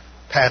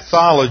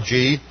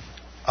pathology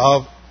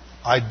of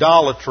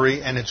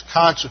idolatry and its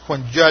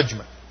consequent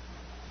judgment.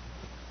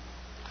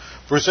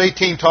 Verse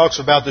 18 talks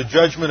about the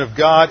judgment of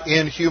God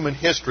in human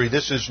history.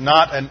 This is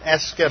not an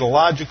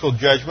eschatological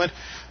judgment.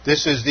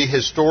 This is the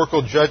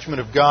historical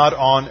judgment of God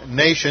on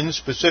nations,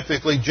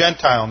 specifically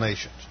Gentile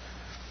nations.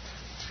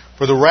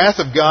 For the wrath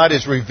of God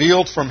is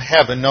revealed from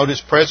heaven. Notice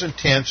present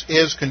tense,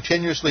 is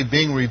continuously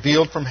being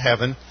revealed from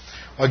heaven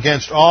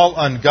against all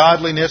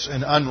ungodliness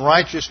and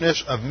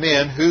unrighteousness of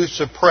men who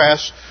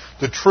suppress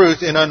the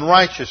truth in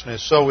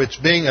unrighteousness. So it's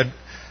being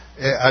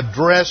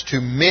addressed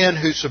to men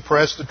who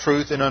suppress the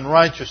truth in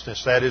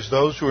unrighteousness. That is,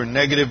 those who are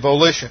negative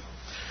volition.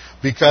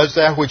 Because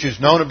that which is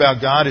known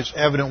about God is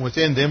evident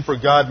within them, for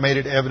God made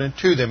it evident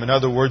to them. In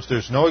other words,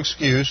 there's no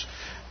excuse.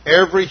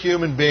 Every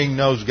human being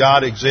knows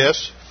God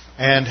exists,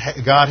 and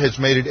God has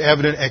made it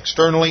evident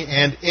externally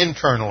and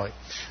internally.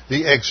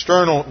 The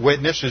external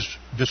witness is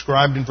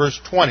described in verse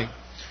 20.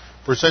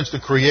 For since the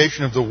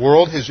creation of the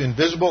world, His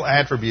invisible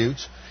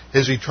attributes,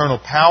 His eternal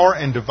power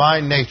and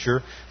divine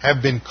nature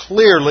have been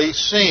clearly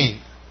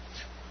seen,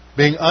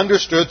 being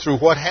understood through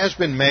what has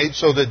been made,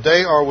 so that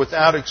they are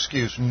without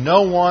excuse.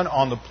 No one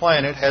on the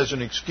planet has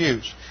an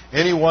excuse.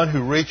 Anyone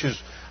who reaches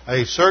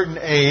a certain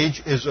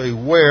age is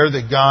aware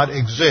that God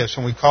exists,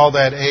 and we call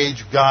that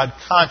age God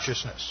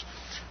consciousness.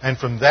 And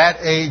from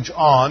that age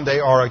on, they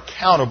are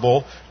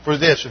accountable for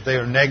this. If they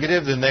are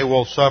negative, then they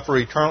will suffer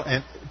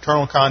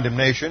eternal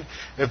condemnation.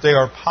 If they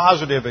are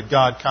positive at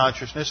God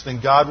consciousness, then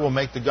God will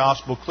make the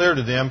gospel clear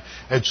to them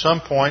at some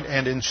point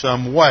and in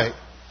some way.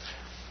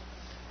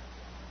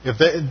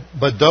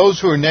 But those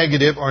who are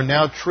negative are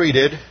now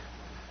treated,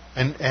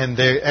 and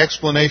the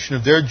explanation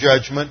of their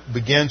judgment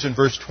begins in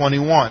verse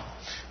 21.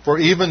 For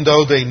even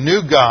though they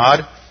knew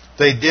God,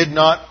 they did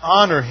not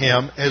honor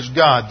Him as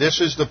God.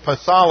 This is the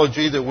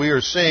pathology that we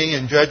are seeing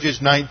in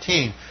Judges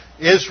 19.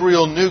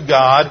 Israel knew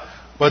God,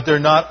 but they're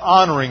not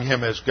honoring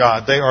Him as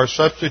God. They are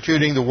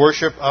substituting the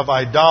worship of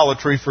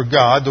idolatry for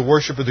God, the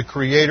worship of the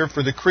Creator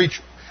for the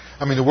creature.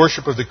 The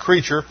worship of the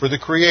creature for the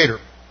Creator.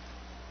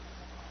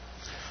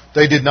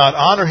 They did not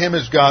honor Him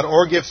as God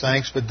or give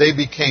thanks, but they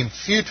became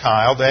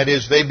futile. That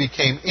is, they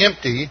became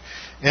empty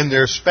in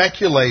their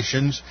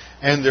speculations,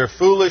 and their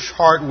foolish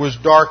heart was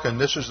darkened.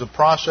 This is the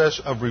process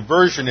of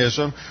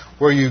reversionism,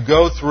 where you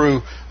go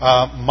through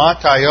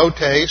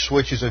matiotes,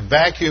 which is a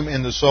vacuum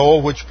in the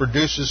soul, which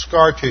produces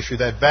scar tissue.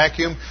 That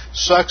vacuum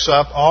sucks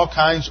up all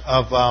kinds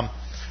of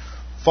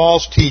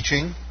false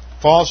teaching,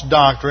 false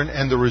doctrine,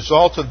 and the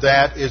result of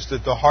that is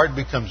that the heart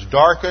becomes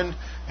darkened,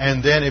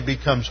 and then it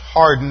becomes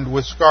hardened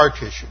with scar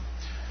tissue.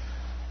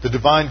 The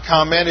divine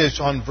comment is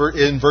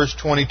in verse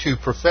 22.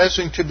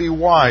 Professing to be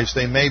wise,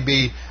 they may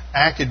be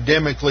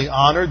academically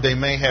honored. They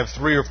may have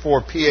 3 or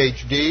 4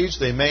 PhDs.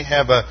 They may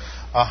have a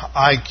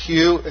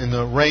IQ in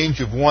the range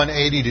of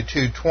 180 to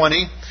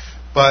 220.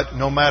 But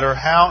no matter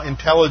how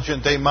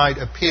intelligent they might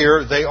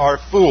appear, they are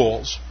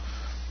fools,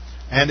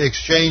 and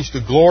exchange the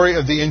glory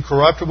of the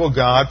incorruptible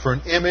God for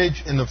an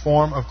image in the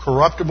form of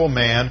corruptible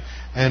man,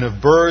 and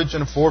of birds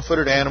and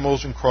 4-footed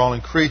animals and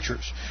crawling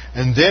creatures.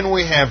 And then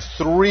we have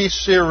 3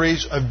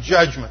 series of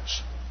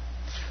judgments.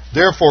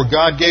 Therefore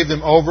God gave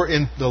them over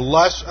in the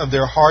lust of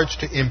their hearts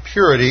to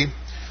impurity,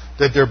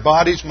 that their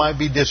bodies might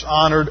be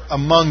dishonored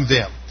among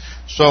them.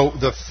 So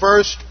the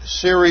first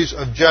series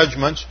of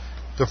judgments,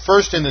 the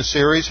first in the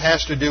series,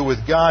 has to do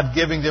with God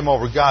giving them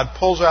over. God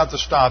pulls out the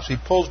stops. He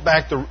pulls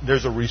back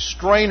there's a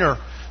restrainer,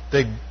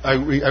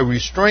 a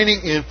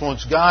restraining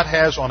influence God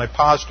has on a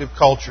positive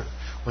culture.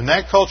 When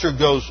that culture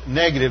goes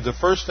negative, the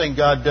first thing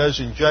God does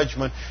in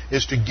judgment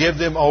is to give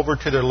them over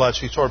to their lust.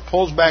 He sort of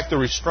pulls back the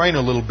restraint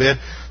a little bit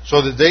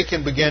so that they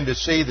can begin to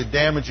see the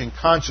damaging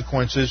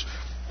consequences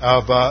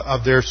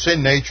of their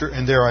sin nature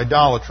and their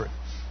idolatry.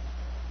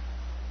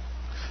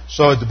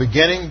 So at the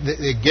beginning,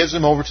 it gives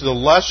them over to the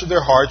lust of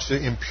their hearts,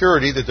 the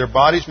impurity, that their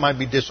bodies might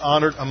be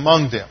dishonored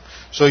among them.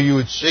 So you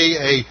would see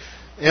an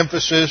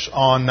emphasis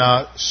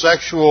on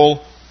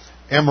sexual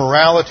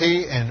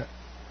immorality and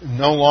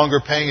no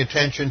longer paying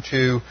attention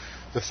to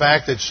the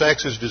fact that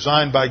sex is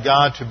designed by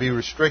God to be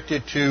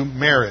restricted to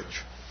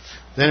marriage.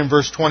 Then in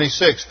verse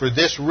 26, for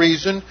this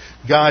reason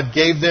God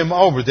gave them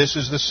over. This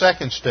is the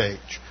second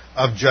stage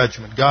of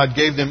judgment. God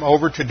gave them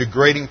over to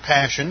degrading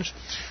passions,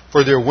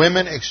 for their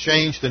women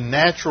exchanged the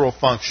natural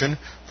function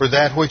for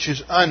that which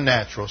is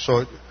unnatural.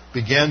 So it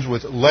begins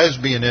with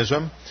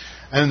lesbianism.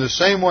 And in the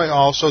same way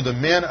also the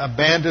men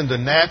abandoned the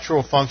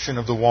natural function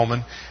of the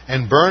woman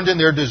and burned in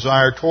their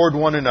desire toward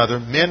one another,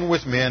 men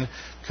with men,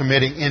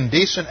 committing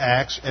indecent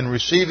acts and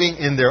receiving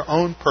in their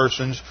own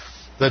persons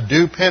the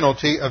due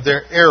penalty of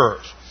their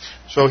errors.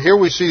 So here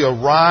we see a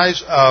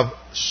rise of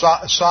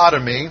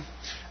sodomy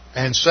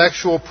and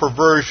sexual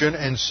perversion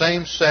and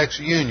same-sex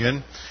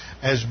union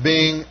as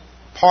being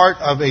part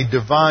of a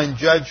divine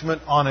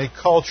judgment on a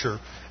culture.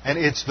 And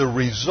it's the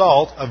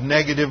result of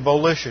negative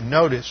volition.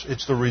 Notice,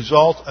 it's the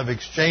result of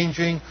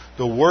exchanging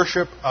the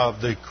worship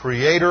of the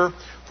Creator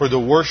for the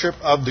worship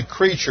of the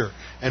creature.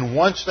 And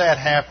once that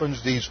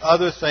happens, these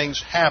other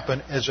things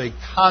happen as a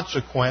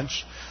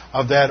consequence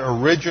of that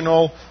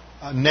original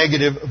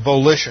negative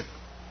volition.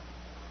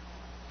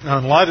 Now,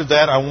 in light of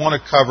that, I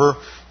want to cover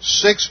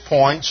 6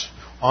 points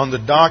on the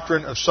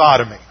doctrine of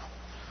sodomy.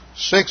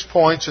 6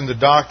 points in the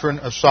doctrine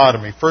of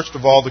sodomy. First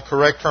of all, the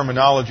correct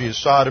terminology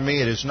is sodomy.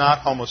 It is not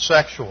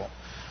homosexual.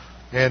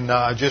 And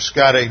I just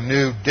got a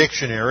new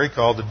dictionary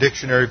called the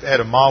Dictionary of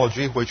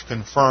Etymology, which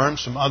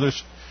confirms some other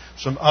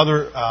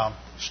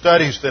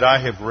studies that I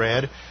have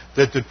read,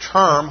 that the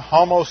term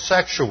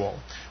homosexual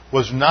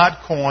was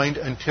not coined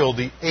until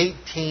the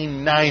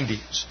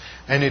 1890s.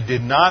 And it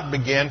did not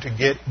begin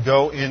to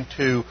go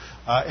into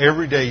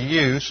everyday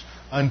use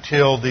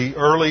until the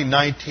early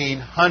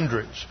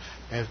 1900s.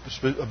 And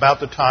about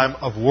the time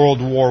of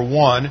World War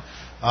I,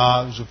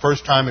 it was the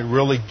first time it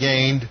really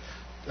gained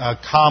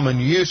common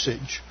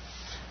usage.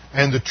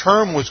 And the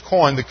term was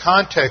coined, the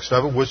context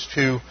of it was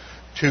to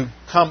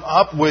come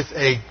up with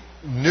a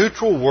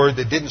neutral word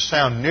that didn't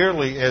sound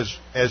nearly as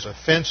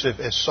offensive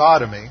as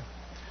sodomy,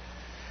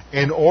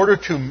 in order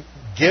to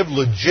give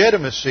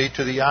legitimacy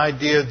to the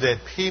idea that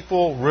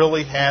people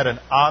really had an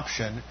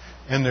option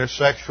in their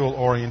sexual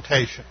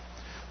orientation.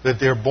 That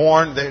they're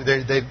born,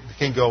 they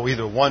can go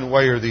either one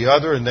way or the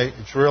other, and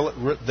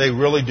they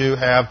really do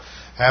have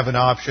an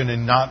option,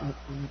 and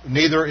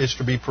neither is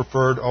to be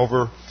preferred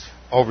over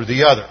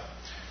the other.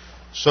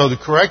 So the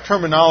correct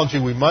terminology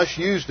we must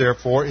use,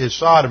 therefore, is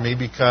sodomy,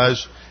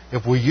 because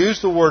if we use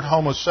the word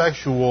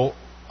homosexual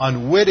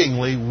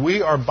unwittingly,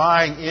 we are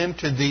buying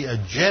into the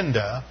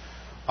agenda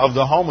of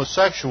the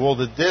homosexual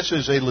that this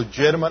is a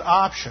legitimate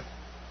option.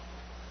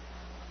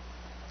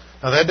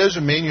 Now, that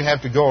doesn't mean you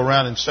have to go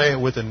around and say it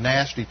with a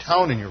nasty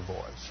tone in your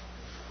voice.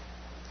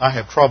 I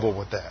have trouble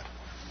with that.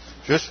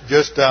 Just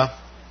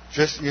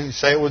you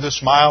say it with a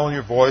smile in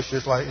your voice,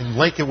 just like, and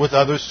link it with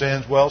other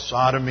sins. Well,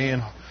 sodomy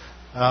and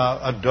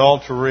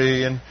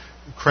adultery and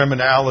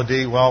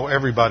criminality. Well,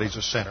 everybody's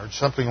a sinner.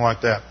 Something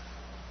like that.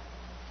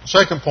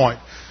 Second point.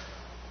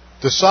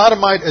 The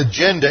sodomite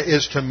agenda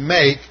is to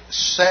make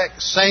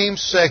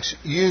same-sex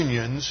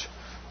unions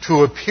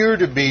to appear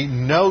to be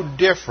no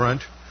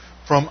different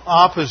from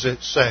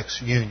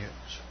opposite-sex unions.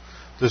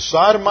 The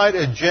sodomite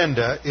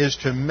agenda is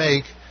to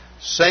make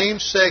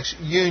same-sex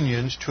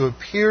unions to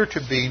appear to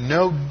be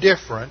no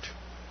different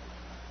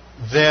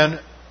than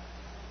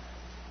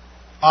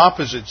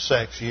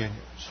opposite-sex unions.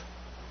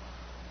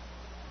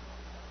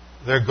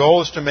 Their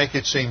goal is to make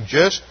it seem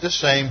just the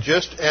same,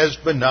 just as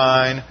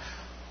benign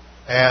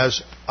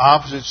as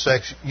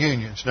opposite-sex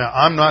unions. Now,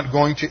 I'm not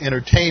going to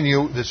entertain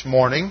you this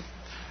morning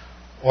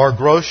or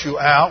gross you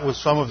out with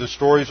some of the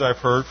stories I've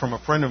heard from a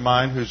friend of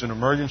mine who's an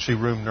emergency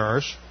room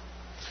nurse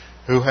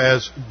who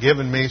has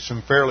given me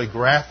some fairly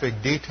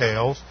graphic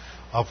details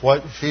of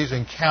what she's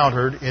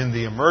encountered in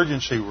the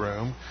emergency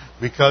room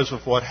because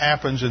of what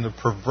happens in the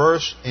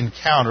perverse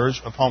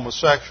encounters of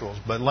homosexuals.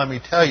 But let me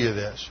tell you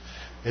this,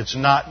 it's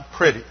not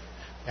pretty.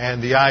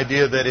 And the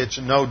idea that it's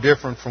no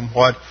different from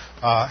what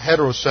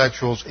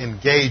heterosexuals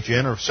engage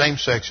in, or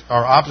same-sex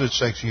or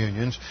opposite-sex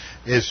unions,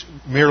 is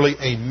merely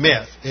a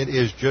myth. It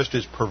is just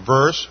as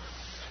perverse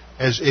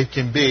as it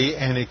can be,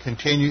 and they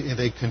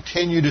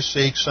continue to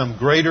seek some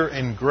greater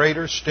and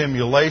greater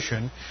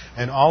stimulation,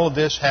 and all of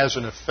this has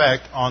an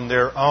effect on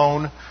their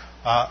own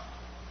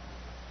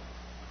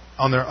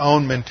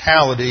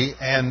mentality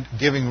and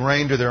giving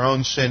rein to their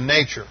own sin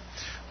nature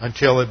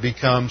until it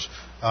becomes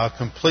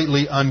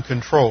completely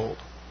uncontrolled.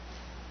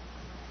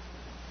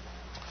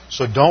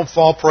 So don't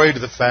fall prey to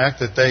the fact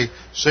that they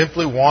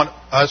simply want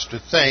us to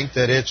think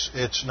that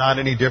it's not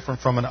any different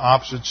from an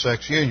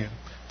opposite-sex union.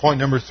 Point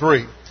number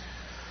 3.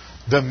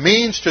 The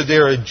means to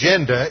their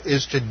agenda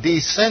is to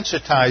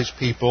desensitize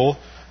people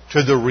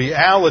to the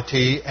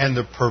reality and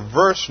the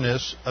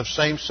perverseness of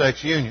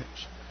same-sex unions.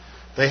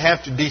 They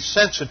have to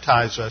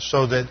desensitize us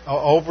so that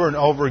over and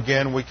over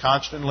again we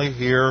constantly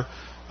hear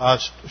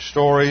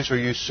stories, or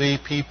you see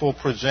people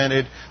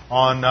presented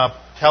on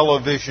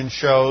television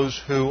shows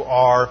who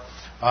are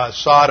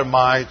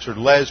sodomites or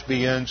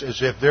lesbians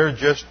as if they're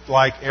just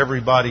like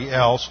everybody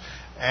else,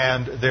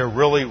 and they're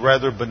really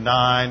rather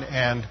benign,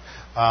 and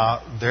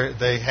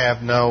they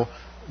have no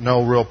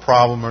real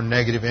problem or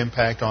negative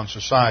impact on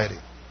society.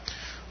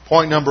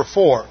 Point number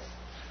 4.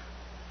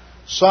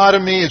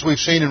 Sodomy, as we've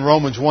seen in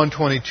Romans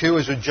 1:22,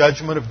 is a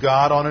judgment of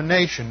God on a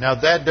nation. Now,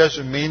 that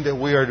doesn't mean that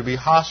we are to be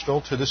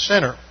hostile to the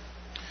sinner.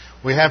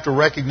 We have to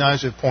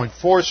recognize that point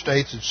 4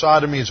 states that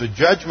sodomy is a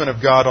judgment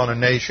of God on a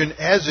nation,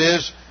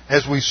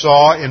 as we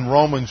saw in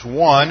Romans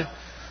 1,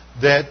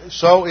 that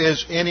so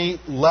is any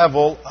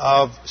level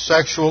of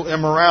sexual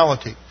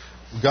immorality.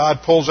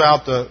 God pulls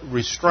out the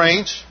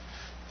restraints,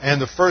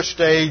 and the first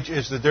stage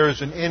is that there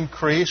is an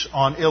increase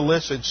on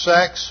illicit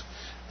sex,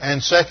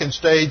 and second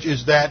stage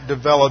is that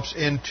develops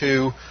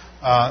into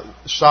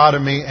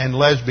sodomy and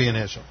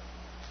lesbianism.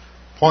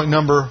 Point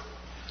number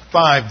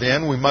 5,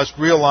 then, we must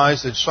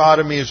realize that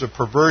sodomy is a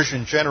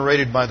perversion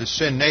generated by the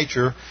sin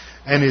nature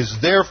and is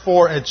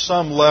therefore at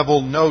some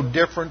level no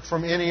different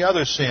from any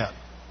other sin.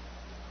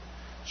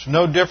 It's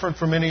no different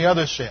from any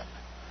other sin.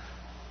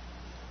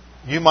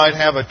 You might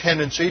have a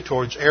tendency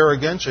towards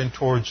arrogance and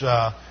towards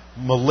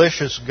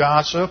malicious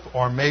gossip,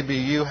 or maybe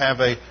you have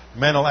a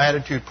mental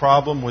attitude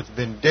problem with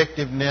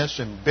vindictiveness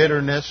and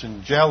bitterness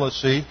and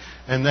jealousy,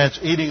 and that's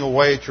eating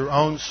away at your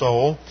own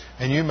soul.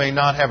 And you may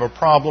not have a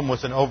problem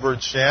with an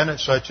overt sin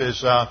such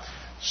as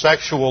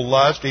sexual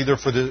lust, either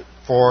for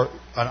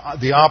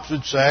the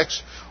opposite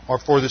sex or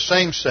for the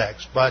same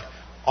sex. But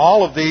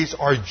all of these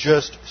are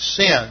just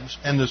sins,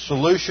 and the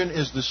solution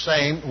is the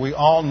same. We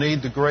all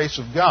need the grace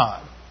of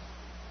God.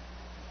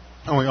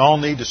 And we all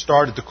need to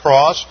start at the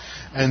cross,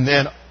 and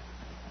then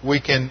we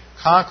can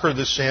conquer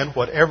the sin,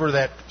 whatever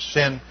that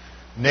sin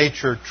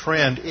nature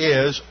trend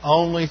is,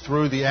 only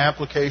through the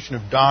application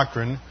of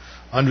doctrine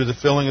under the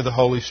filling of the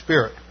Holy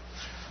Spirit.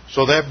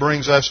 So that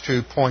brings us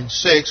to point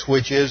 6,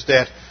 which is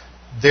that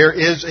there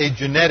is a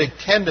genetic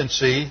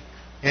tendency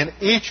in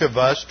each of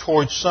us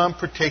towards some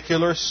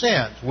particular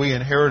sins. We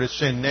inherit a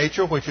sin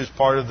nature, which is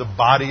part of the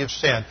body of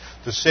sin.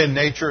 The sin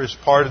nature is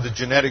part of the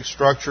genetic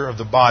structure of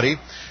the body.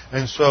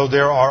 And so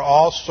there are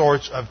all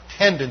sorts of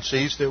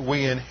tendencies that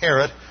we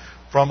inherit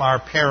from our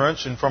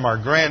parents and from our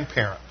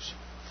grandparents.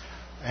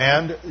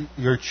 And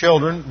your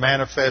children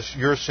manifest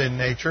your sin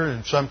nature,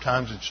 and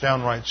sometimes it's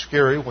downright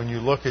scary when you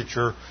look at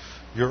your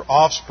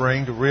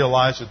offspring to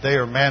realize that they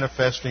are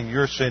manifesting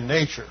your sin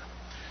nature.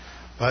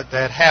 But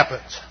that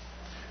happens.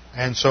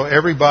 And so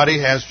everybody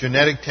has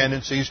genetic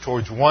tendencies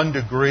towards one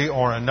degree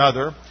or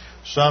another.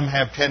 Some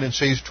have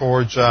tendencies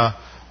towards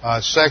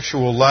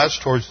sexual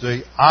lust towards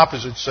the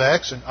opposite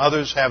sex, and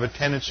others have a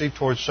tendency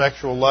towards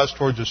sexual lust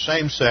towards the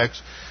same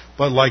sex.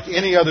 But like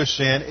any other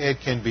sin, it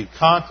can be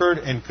conquered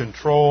and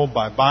controlled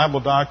by Bible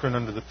doctrine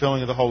under the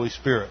filling of the Holy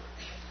Spirit.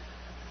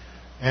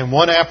 And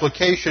one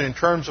application in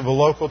terms of a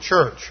local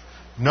church: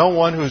 no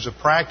one who's a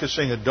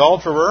practicing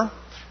adulterer,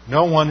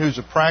 no one who's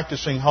a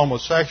practicing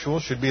homosexual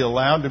should be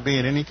allowed to be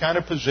in any kind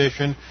of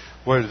position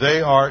where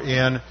they are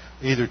in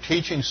either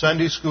teaching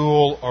Sunday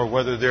school or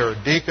whether they're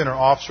a deacon or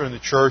officer in the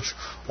church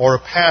or a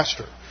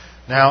pastor.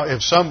 Now,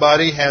 if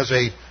somebody has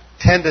a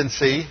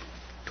tendency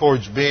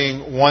towards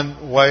being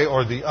one way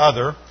or the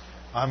other,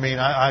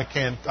 I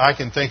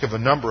can think of a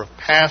number of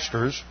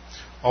pastors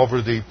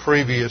over the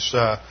previous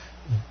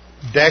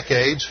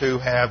decades who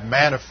have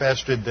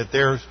manifested that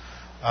there's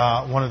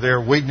one of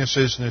their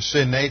weaknesses in their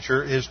sin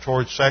nature is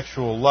towards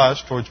sexual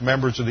lust, towards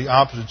members of the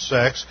opposite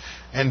sex,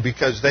 and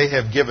because they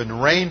have given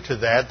rein to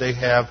that, they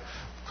have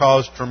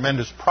caused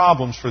tremendous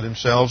problems for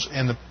themselves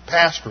in the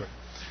pastorate.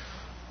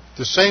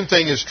 The same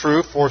thing is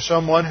true for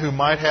someone who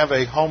might have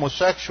a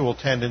homosexual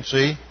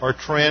tendency or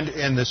trend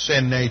in the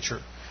sin nature.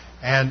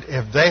 And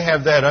if they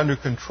have that under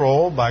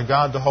control by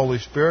God the Holy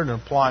Spirit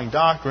and applying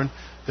doctrine,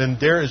 then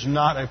there is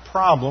not a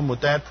problem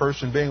with that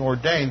person being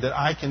ordained that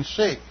I can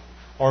see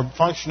or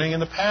functioning in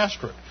the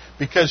pastorate,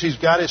 because he's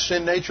got his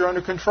sin nature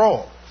under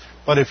control.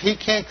 But if he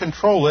can't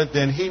control it,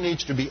 then he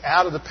needs to be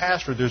out of the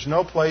pastorate. There's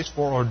no place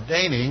for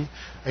ordaining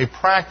a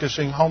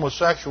practicing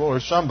homosexual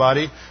or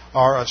somebody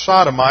or a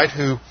sodomite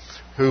who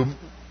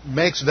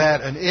makes that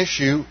an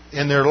issue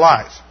in their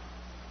life.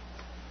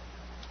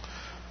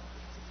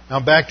 Now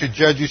back to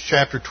Judges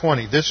chapter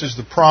 20. This is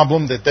the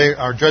problem that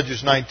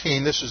Judges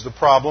 19, this is the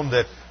problem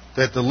that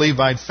the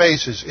Levite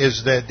faces,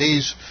 is that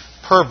these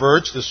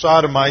perverts, the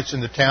sodomites in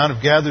the town,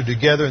 have gathered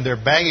together and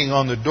they're banging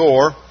on the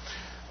door,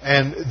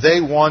 and they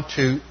want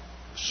to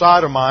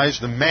sodomize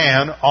the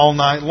man all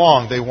night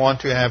long. They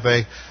want to have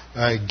a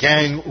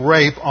gang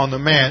rape on the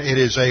man. It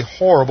is a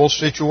horrible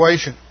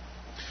situation.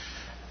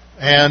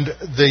 And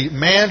the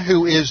man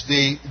who is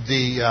the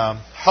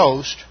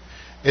host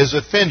is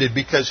offended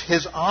because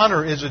his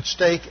honor is at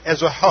stake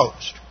as a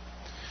host.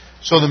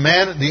 So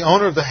the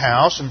owner of the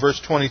house, in verse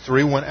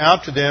 23, went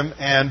out to them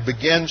and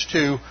begins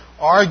to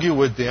argue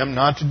with them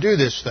not to do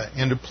this thing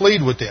and to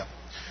plead with them.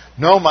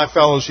 No, my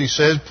fellows, he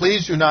says,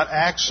 please do not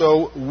act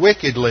so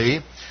wickedly.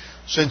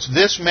 Since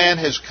this man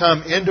has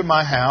come into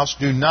my house,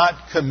 do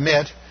not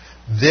commit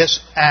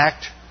this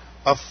act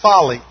of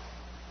folly.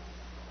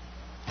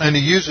 And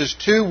he uses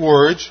two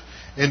words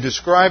in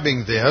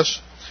describing this.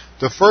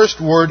 The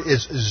first word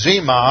is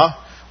zima,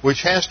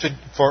 which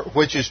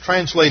is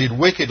translated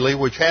wickedly,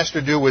 which has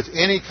to do with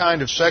any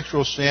kind of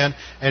sexual sin,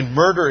 and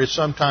murder is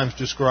sometimes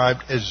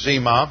described as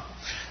zima.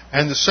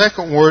 And the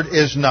second word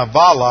is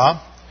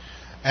navala,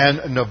 and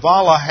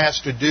navala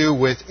has to do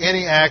with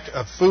any act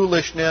of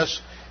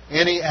foolishness,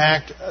 any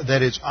act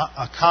that is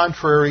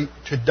contrary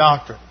to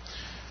doctrine.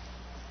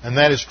 And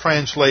that is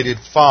translated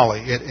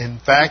folly. In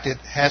fact, it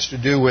has to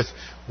do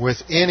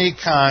with any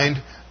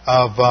kind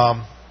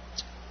of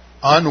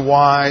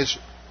unwise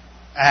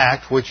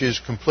act which is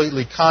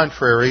completely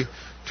contrary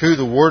to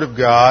the Word of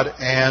God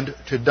and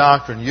to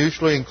doctrine.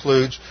 Usually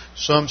includes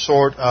some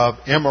sort of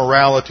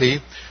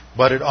immorality,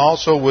 but it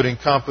also would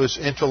encompass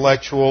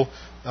intellectual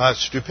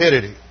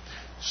stupidity.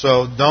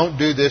 So don't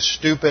do this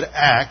stupid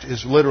act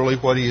is literally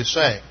what he is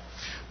saying.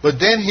 But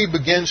then he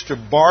begins to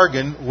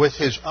bargain with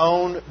his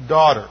own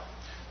daughter.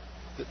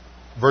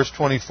 Verse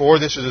 24,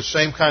 this is the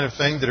same kind of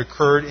thing that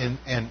occurred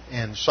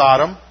in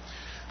Sodom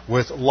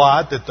with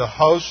Lot, that the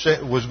host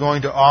was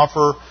going to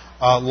offer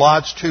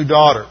Lot's two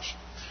daughters.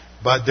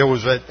 But there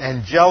was an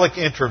angelic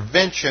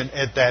intervention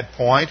at that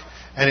point,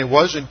 and it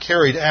wasn't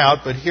carried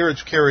out, but here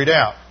it's carried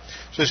out.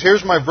 It says,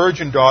 here's my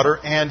virgin daughter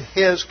and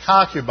his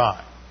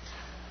concubine.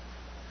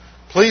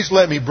 Please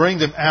let me bring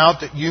them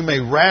out that you may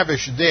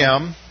ravish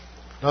them,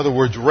 in other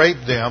words,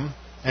 rape them,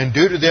 and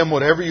do to them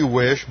whatever you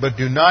wish, but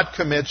do not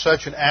commit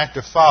such an act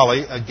of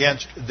folly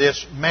against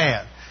this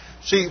man.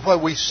 See,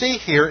 what we see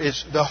here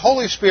is the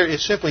Holy Spirit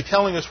is simply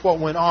telling us what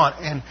went on.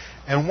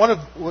 And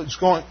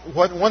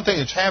one thing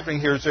that's happening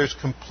here is there's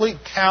complete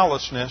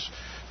callousness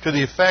to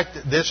the effect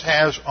that this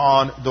has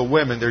on the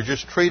women. They're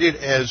just treated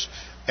as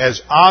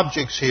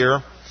objects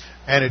here,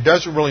 and it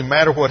doesn't really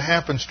matter what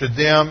happens to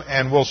them,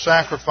 and we'll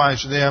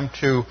sacrifice them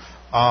to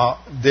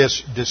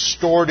this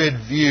distorted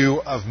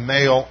view of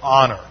male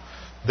honor.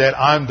 That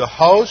I'm the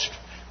host,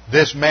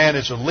 this man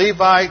is a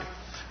Levite,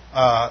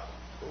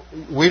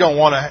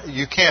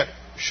 you can't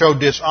show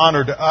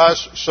dishonor to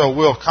us, so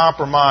we'll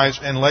compromise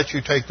and let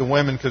you take the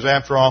women, because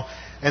after all,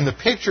 and the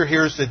picture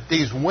here is that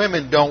these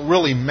women don't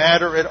really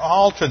matter at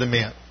all to the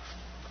men.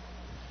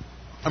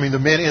 The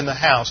men in the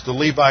house, the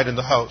Levite and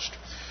the host.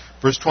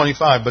 Verse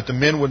 25, but the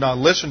men would not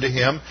listen to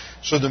him,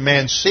 so the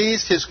man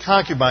seized his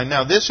concubine.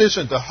 Now, this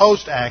isn't the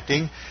host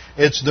acting,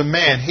 it's the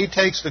man. He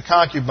takes the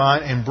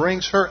concubine and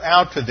brings her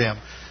out to them.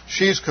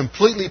 She's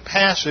completely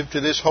passive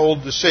to this whole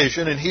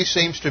decision, and he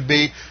seems to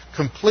be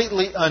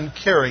completely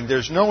uncaring.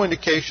 There's no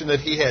indication that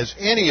he has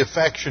any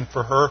affection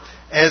for her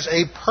as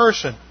a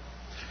person.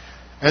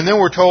 And then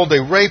we're told they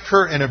raped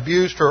her and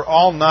abused her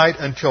all night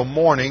until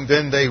morning.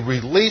 Then they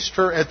released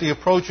her at the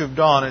approach of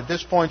dawn. At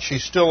this point,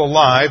 she's still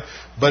alive,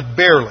 but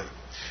barely.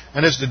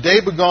 And as the day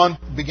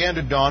began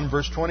to dawn,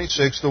 verse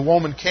 26, the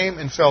woman came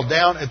and fell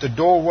down at the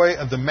doorway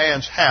of the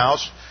man's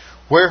house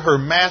where her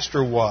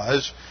master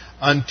was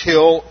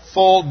until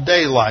full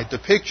daylight. The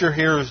picture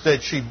here is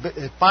that she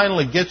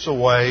finally gets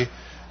away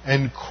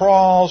and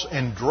crawls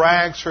and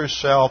drags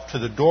herself to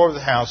the door of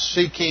the house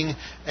seeking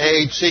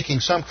aid, seeking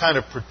some kind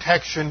of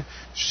protection,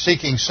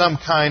 seeking some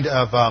kind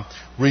of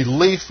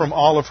relief from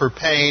all of her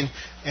pain.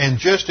 And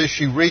just as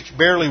she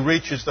barely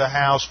reaches the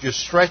house, just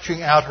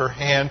stretching out her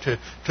hand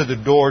to the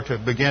door to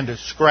begin to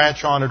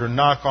scratch on it or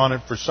knock on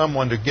it for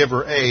someone to give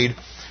her aid,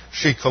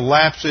 she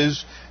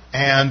collapses,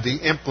 and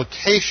the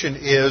implication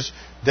is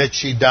that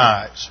she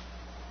dies.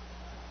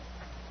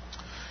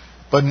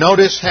 But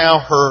notice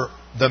how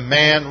the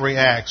man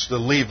reacts, the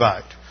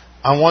Levite.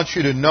 I want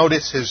you to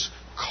notice his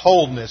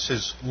coldness,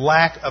 his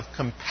lack of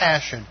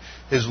compassion,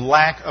 his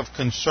lack of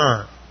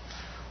concern.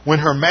 When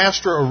her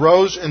master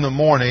arose in the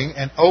morning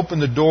and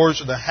opened the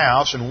doors of the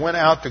house and went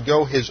out to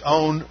go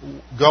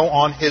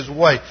on his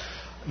way.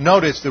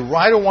 Notice the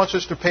writer wants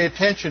us to pay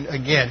attention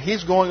again.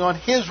 He's going on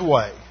his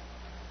way.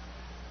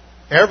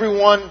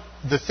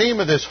 The theme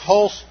of this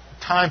whole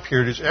time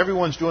period is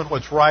everyone's doing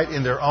what's right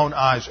in their own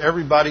eyes.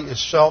 Everybody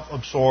is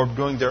self-absorbed,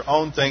 doing their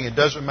own thing. It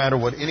doesn't matter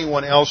what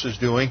anyone else is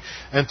doing.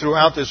 And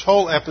throughout this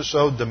whole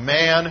episode,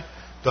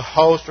 the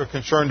host are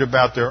concerned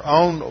about their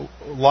own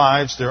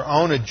lives, their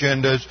own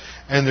agendas,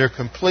 and they're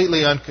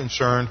completely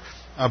unconcerned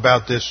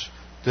about this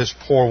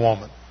poor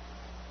woman.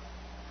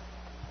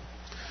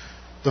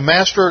 The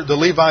master, the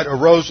Levite,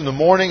 arose in the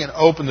morning and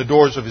opened the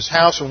doors of his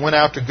house and went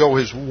out to go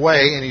his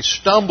way, and he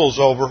stumbles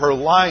over her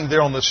lying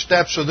there on the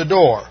steps of the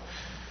door.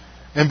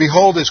 And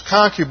behold, his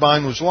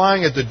concubine was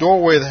lying at the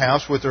doorway of the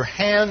house with her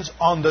hands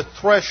on the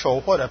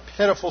threshold. What a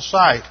pitiful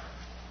sight.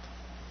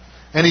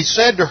 And he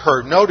said to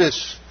her,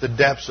 notice the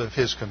depths of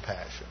his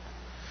compassion.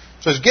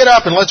 He says, get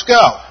up and let's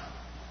go.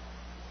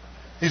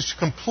 He's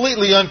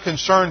completely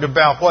unconcerned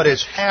about what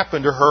has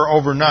happened to her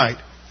overnight.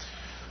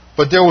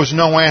 But there was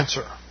no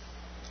answer.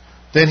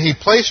 Then he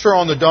placed her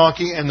on the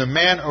donkey, and the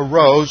man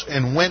arose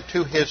and went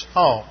to his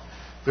home.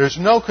 There's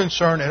no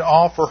concern at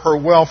all for her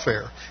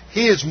welfare.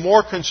 He is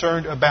more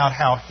concerned about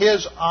how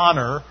his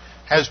honor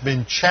has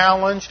been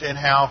challenged and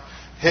how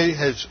he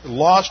has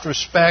lost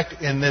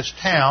respect in this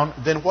town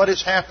than what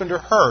has happened to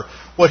her.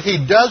 What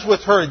he does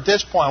with her at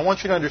this point, I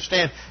want you to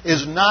understand,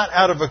 is not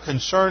out of a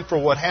concern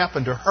for what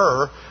happened to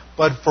her,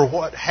 but for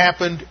what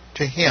happened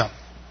to him.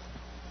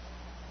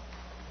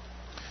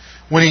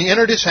 When he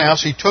entered his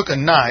house, he took a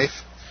knife,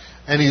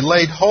 and he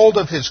laid hold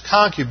of his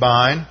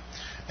concubine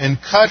and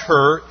cut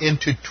her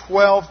into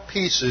 12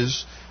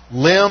 pieces,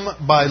 limb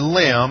by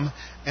limb,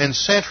 and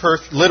sent her,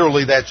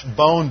 literally that's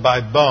bone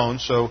by bone,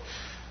 so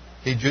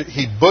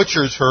he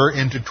butchers her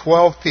into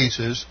 12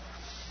 pieces,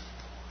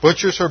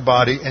 butchers her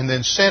body, and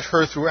then sent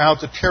her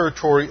throughout the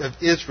territory of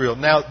Israel.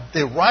 Now,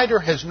 the writer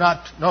has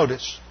not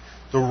noticed,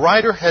 the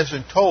writer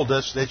hasn't told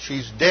us that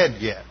she's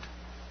dead yet.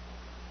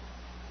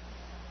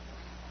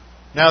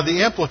 Now,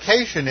 the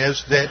implication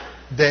is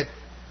that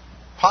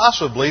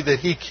possibly that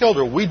he killed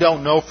her. We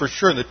don't know for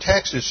sure. The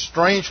text is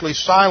strangely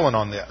silent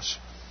on this.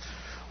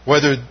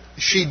 Whether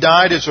she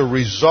died as a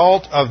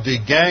result of the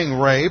gang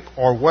rape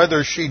or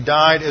whether she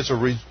died as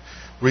a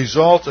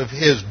result of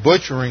his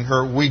butchering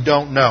her, we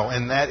don't know.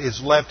 And that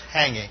is left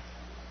hanging.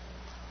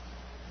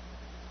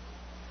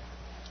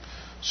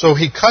 So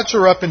he cuts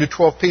her up into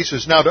 12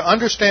 pieces. Now, to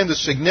understand the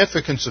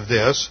significance of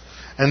this,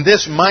 and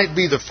this might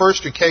be the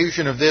first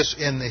occasion of this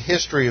in the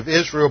history of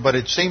Israel, but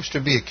it seems to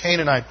be a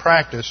Canaanite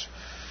practice,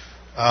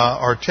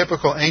 or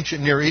typical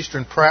ancient Near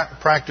Eastern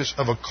practice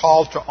of a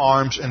call to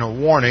arms and a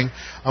warning.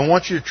 I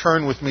want you to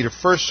turn with me to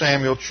 1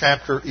 Samuel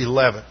chapter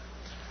 11.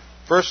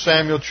 1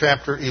 Samuel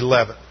chapter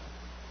 11.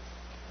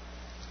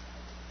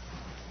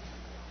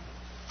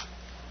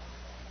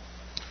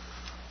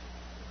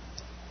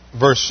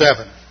 Verse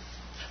 7.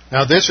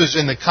 Now this is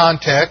in the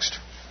context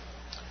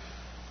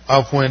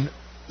of when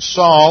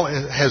Saul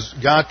has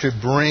got to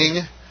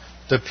bring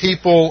the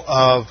people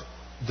of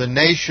the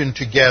nation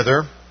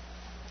together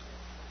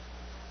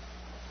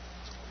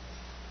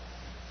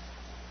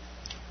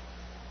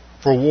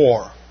for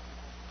war.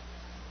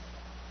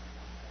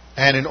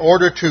 And in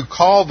order to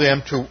call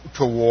them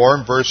to war,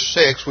 in verse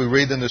 6, we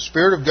read, then the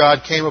Spirit of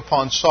God came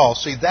upon Saul.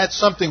 See, that's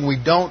something we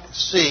don't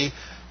see.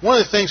 One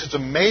of the things that's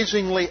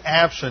amazingly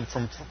absent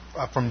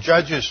from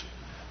Judges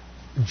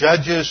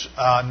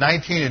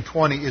 19 and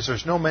 20 is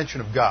there's no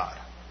mention of God.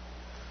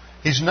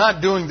 He's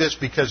not doing this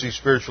because he's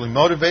spiritually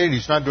motivated.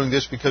 He's not doing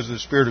this because the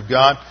Spirit of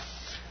God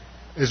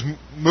is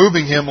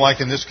moving him,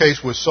 like in this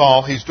case with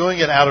Saul. He's doing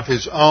it out of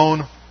his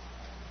own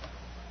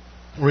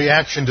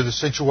reaction to the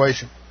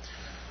situation.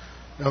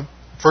 Now,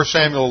 1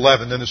 Samuel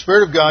 11. Then the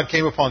Spirit of God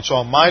came upon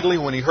Saul mightily.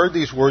 When he heard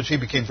these words, he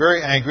became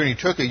very angry, and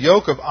he took a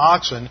yoke of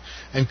oxen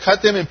and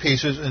cut them in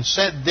pieces and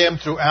sent them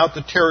throughout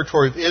the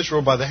territory of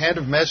Israel by the hand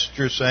of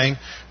messengers, saying,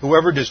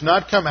 whoever does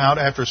not come out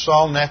after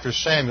Saul and after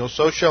Samuel,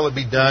 so shall it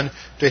be done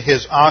to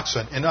his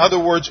oxen. In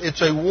other words,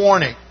 it's a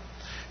warning.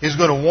 He's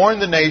going to warn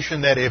the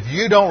nation that if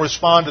you don't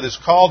respond to this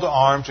call to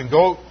arms and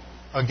go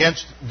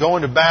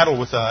into battle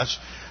with us,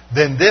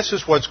 then this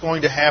is what's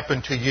going to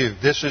happen to you.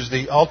 This is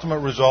the ultimate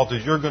result,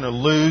 is you're going to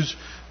lose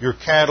your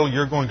cattle,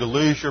 you're going to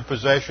lose your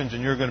possessions,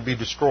 and you're going to be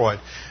destroyed.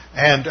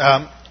 And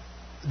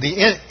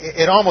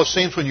it almost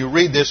seems when you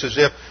read this as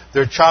if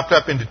they're chopped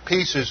up into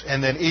pieces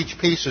and then each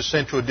piece is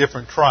sent to a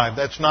different tribe.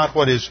 That's not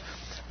what is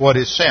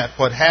sent.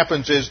 What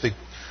happens is,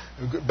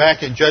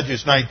 back in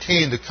Judges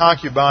 19, the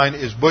concubine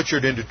is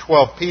butchered into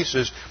 12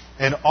 pieces,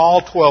 and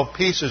all 12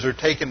 pieces are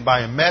taken by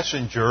a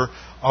messenger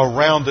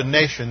around the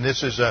nation.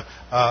 This is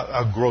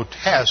a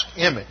grotesque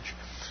image.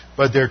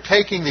 But they're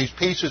taking these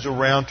pieces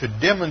around to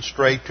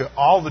demonstrate to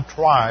all the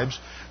tribes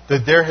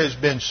that there has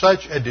been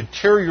such a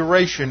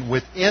deterioration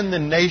within the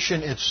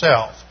nation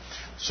itself,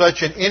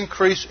 such an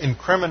increase in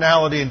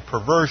criminality and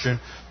perversion,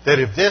 that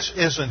if this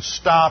isn't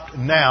stopped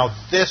now,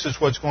 this is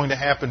what's going to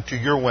happen to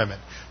your women.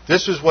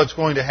 This is what's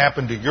going to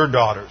happen to your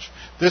daughters.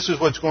 This is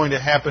what's going to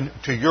happen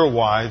to your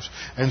wives.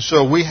 And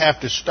so we have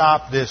to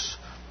stop this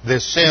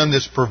sin,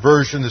 this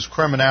perversion, this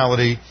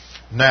criminality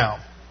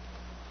now.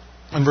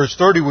 In verse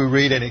 30 we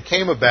read, and it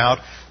came about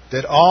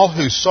that all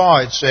who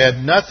saw it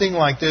said, nothing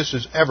like this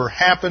has ever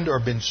happened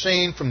or been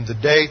seen from the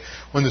day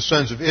when the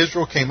sons of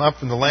Israel came up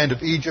from the land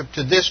of Egypt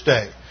to this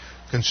day.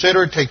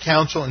 Consider it, take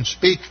counsel, and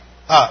speak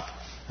up.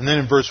 And then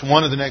in verse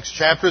 1 of the next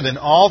chapter, then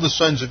all the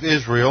sons of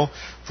Israel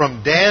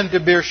from Dan to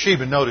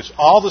Beersheba, notice,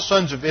 all the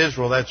sons of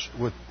Israel, that's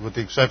with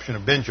the exception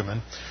of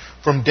Benjamin,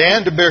 from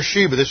Dan to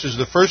Beersheba, this is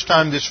the first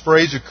time this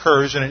phrase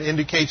occurs, and it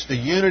indicates the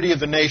unity of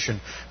the nation.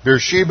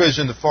 Beersheba is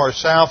in the far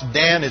south,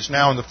 Dan is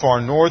now in the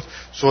far north,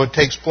 so it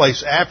takes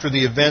place after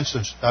the events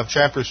of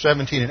chapters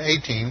 17 and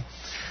 18.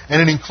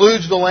 And it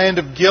includes the land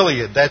of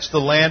Gilead, that's the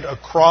land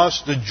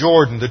across the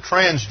Jordan, the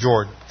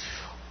Transjordan.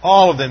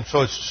 All of them,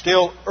 so it's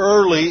still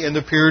early in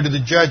the period of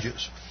the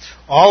Judges.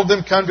 All of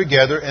them come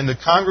together, and the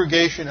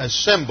congregation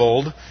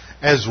assembled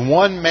as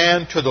one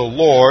man to the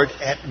Lord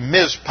at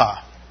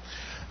Mizpah.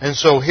 And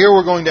so here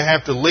we're going to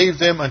have to leave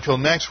them until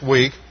next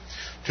week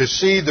to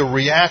see the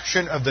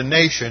reaction of the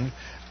nation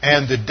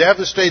and the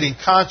devastating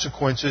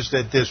consequences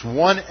that this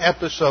one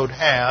episode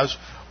has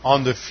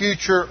on the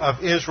future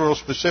of Israel,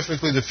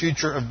 specifically the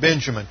future of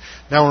Benjamin.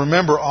 Now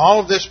remember, all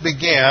of this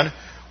began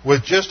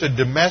with just a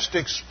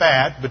domestic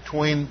spat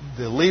between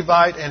the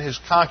Levite and his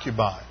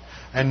concubine.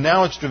 And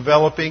now it's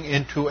developing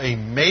into a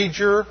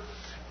major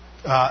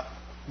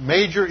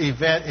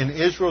event in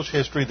Israel's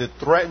history that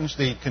threatens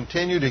the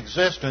continued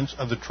existence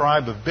of the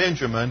tribe of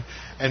Benjamin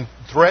and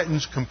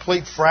threatens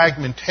complete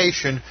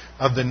fragmentation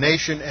of the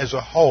nation as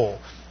a whole.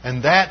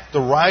 And that, the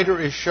writer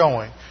is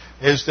showing,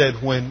 is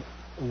that when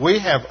we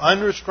have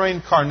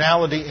unrestrained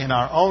carnality in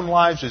our own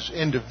lives as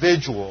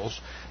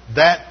individuals,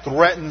 that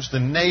threatens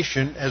the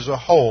nation as a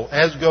whole.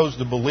 As goes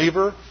the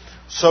believer,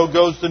 so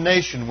goes the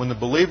nation. When the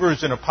believer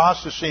is in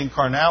apostasy and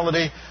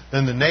carnality,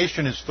 then the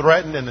nation is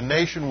threatened, and the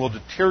nation will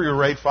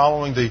deteriorate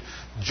following the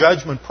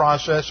judgment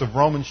process of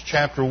Romans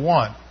chapter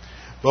 1.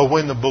 But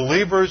when the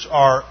believers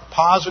are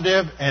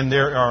positive, and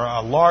there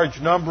are a large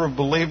number of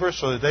believers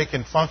so that they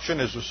can function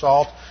as a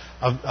salt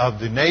of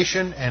the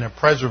nation and a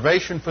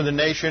preservation for the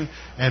nation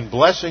and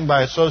blessing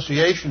by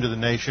association to the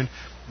nation,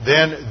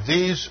 then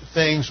these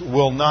things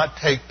will not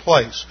take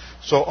place.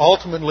 So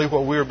ultimately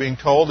what we are being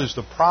told is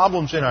the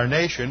problems in our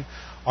nation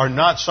are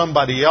not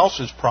somebody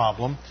else's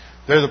problem.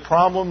 They're the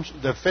problems,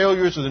 the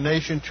failures of the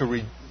nation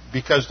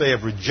because they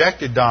have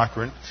rejected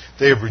doctrine,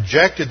 they have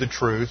rejected the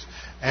truth,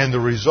 and the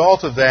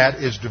result of that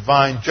is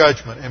divine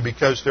judgment. And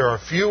because there are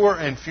fewer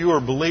and fewer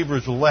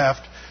believers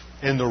left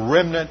in the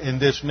remnant in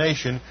this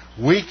nation,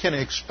 we can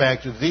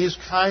expect these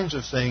kinds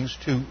of things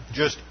to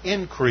just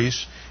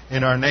increase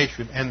in our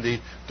nation. And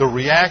the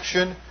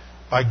reaction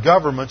by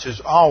governments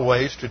is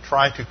always to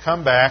try to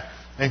come back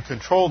and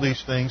control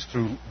these things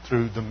through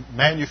the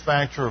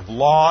manufacture of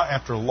law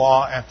after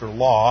law after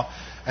law.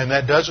 And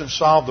that doesn't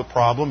solve the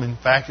problem. In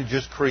fact, it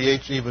just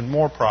creates even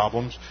more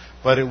problems.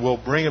 But it will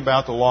bring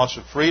about the loss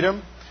of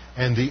freedom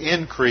and the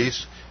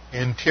increase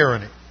in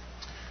tyranny.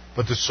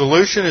 But the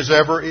solution, as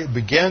ever, it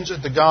begins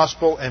at the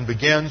gospel and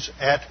begins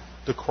at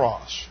the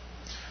cross.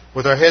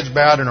 With our heads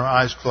bowed and our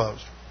eyes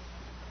closed.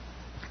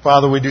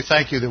 Father, we do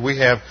thank you that we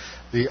have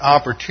the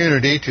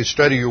opportunity to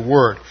study your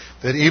word.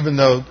 That even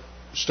though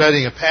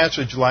studying a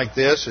passage like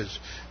this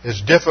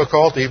is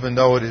difficult, even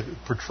though it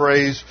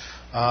portrays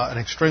an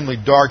extremely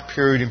dark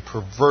period and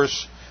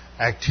perverse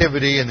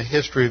activity in the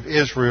history of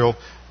Israel,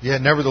 yet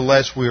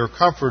nevertheless we are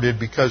comforted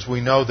because we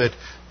know that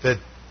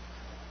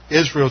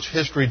Israel's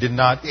history did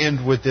not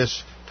end with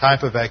this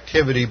type of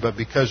activity, but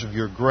because of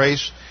your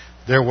grace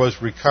there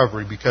was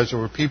recovery, because there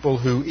were people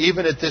who,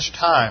 even at this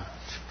time,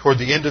 toward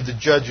the end of the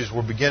Judges,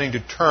 were beginning to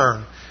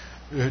turn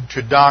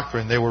to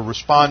doctrine. They were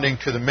responding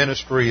to the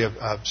ministry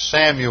of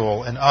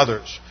Samuel and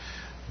others,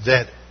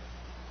 that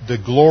the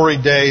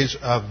glory days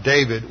of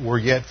David were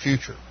yet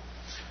future.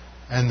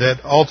 And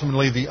that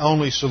ultimately the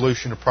only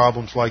solution to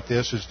problems like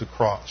this is the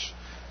cross.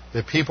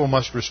 That people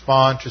must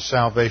respond to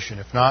salvation.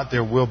 If not,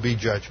 there will be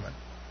judgment.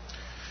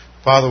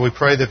 Father, we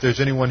pray that if there's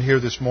anyone here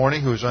this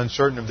morning who is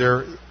uncertain of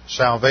their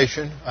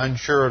salvation,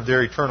 unsure of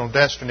their eternal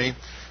destiny,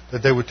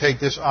 that they would take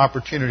this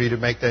opportunity to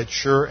make that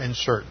sure and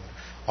certain.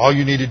 All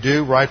you need to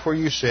do, right where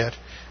you sit,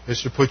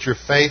 is to put your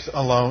faith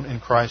alone in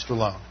Christ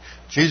alone.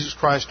 Jesus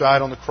Christ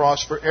died on the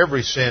cross for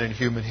every sin in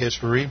human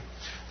history.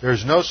 There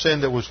is no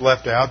sin that was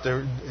left out.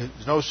 There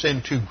is no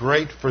sin too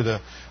great for the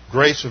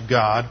grace of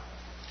God.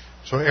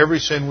 So every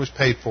sin was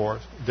paid for.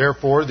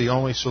 Therefore, the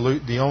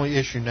only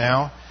issue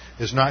now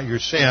is not your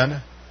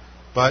sin,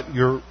 but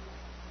your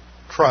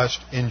trust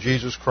in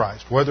Jesus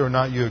Christ, whether or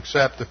not you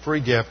accept the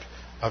free gift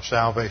of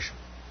salvation.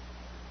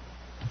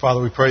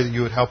 Father, we pray that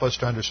you would help us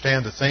to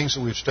understand the things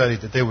that we've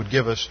studied, that they would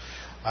give us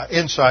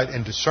insight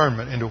and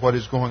discernment into what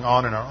is going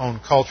on in our own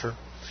culture,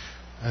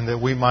 and that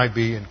we might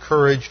be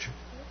encouraged,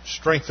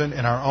 strengthened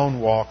in our own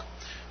walk,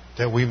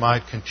 that we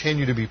might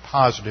continue to be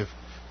positive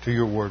to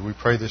your word. We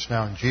pray this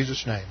now in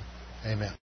Jesus' name. Amen.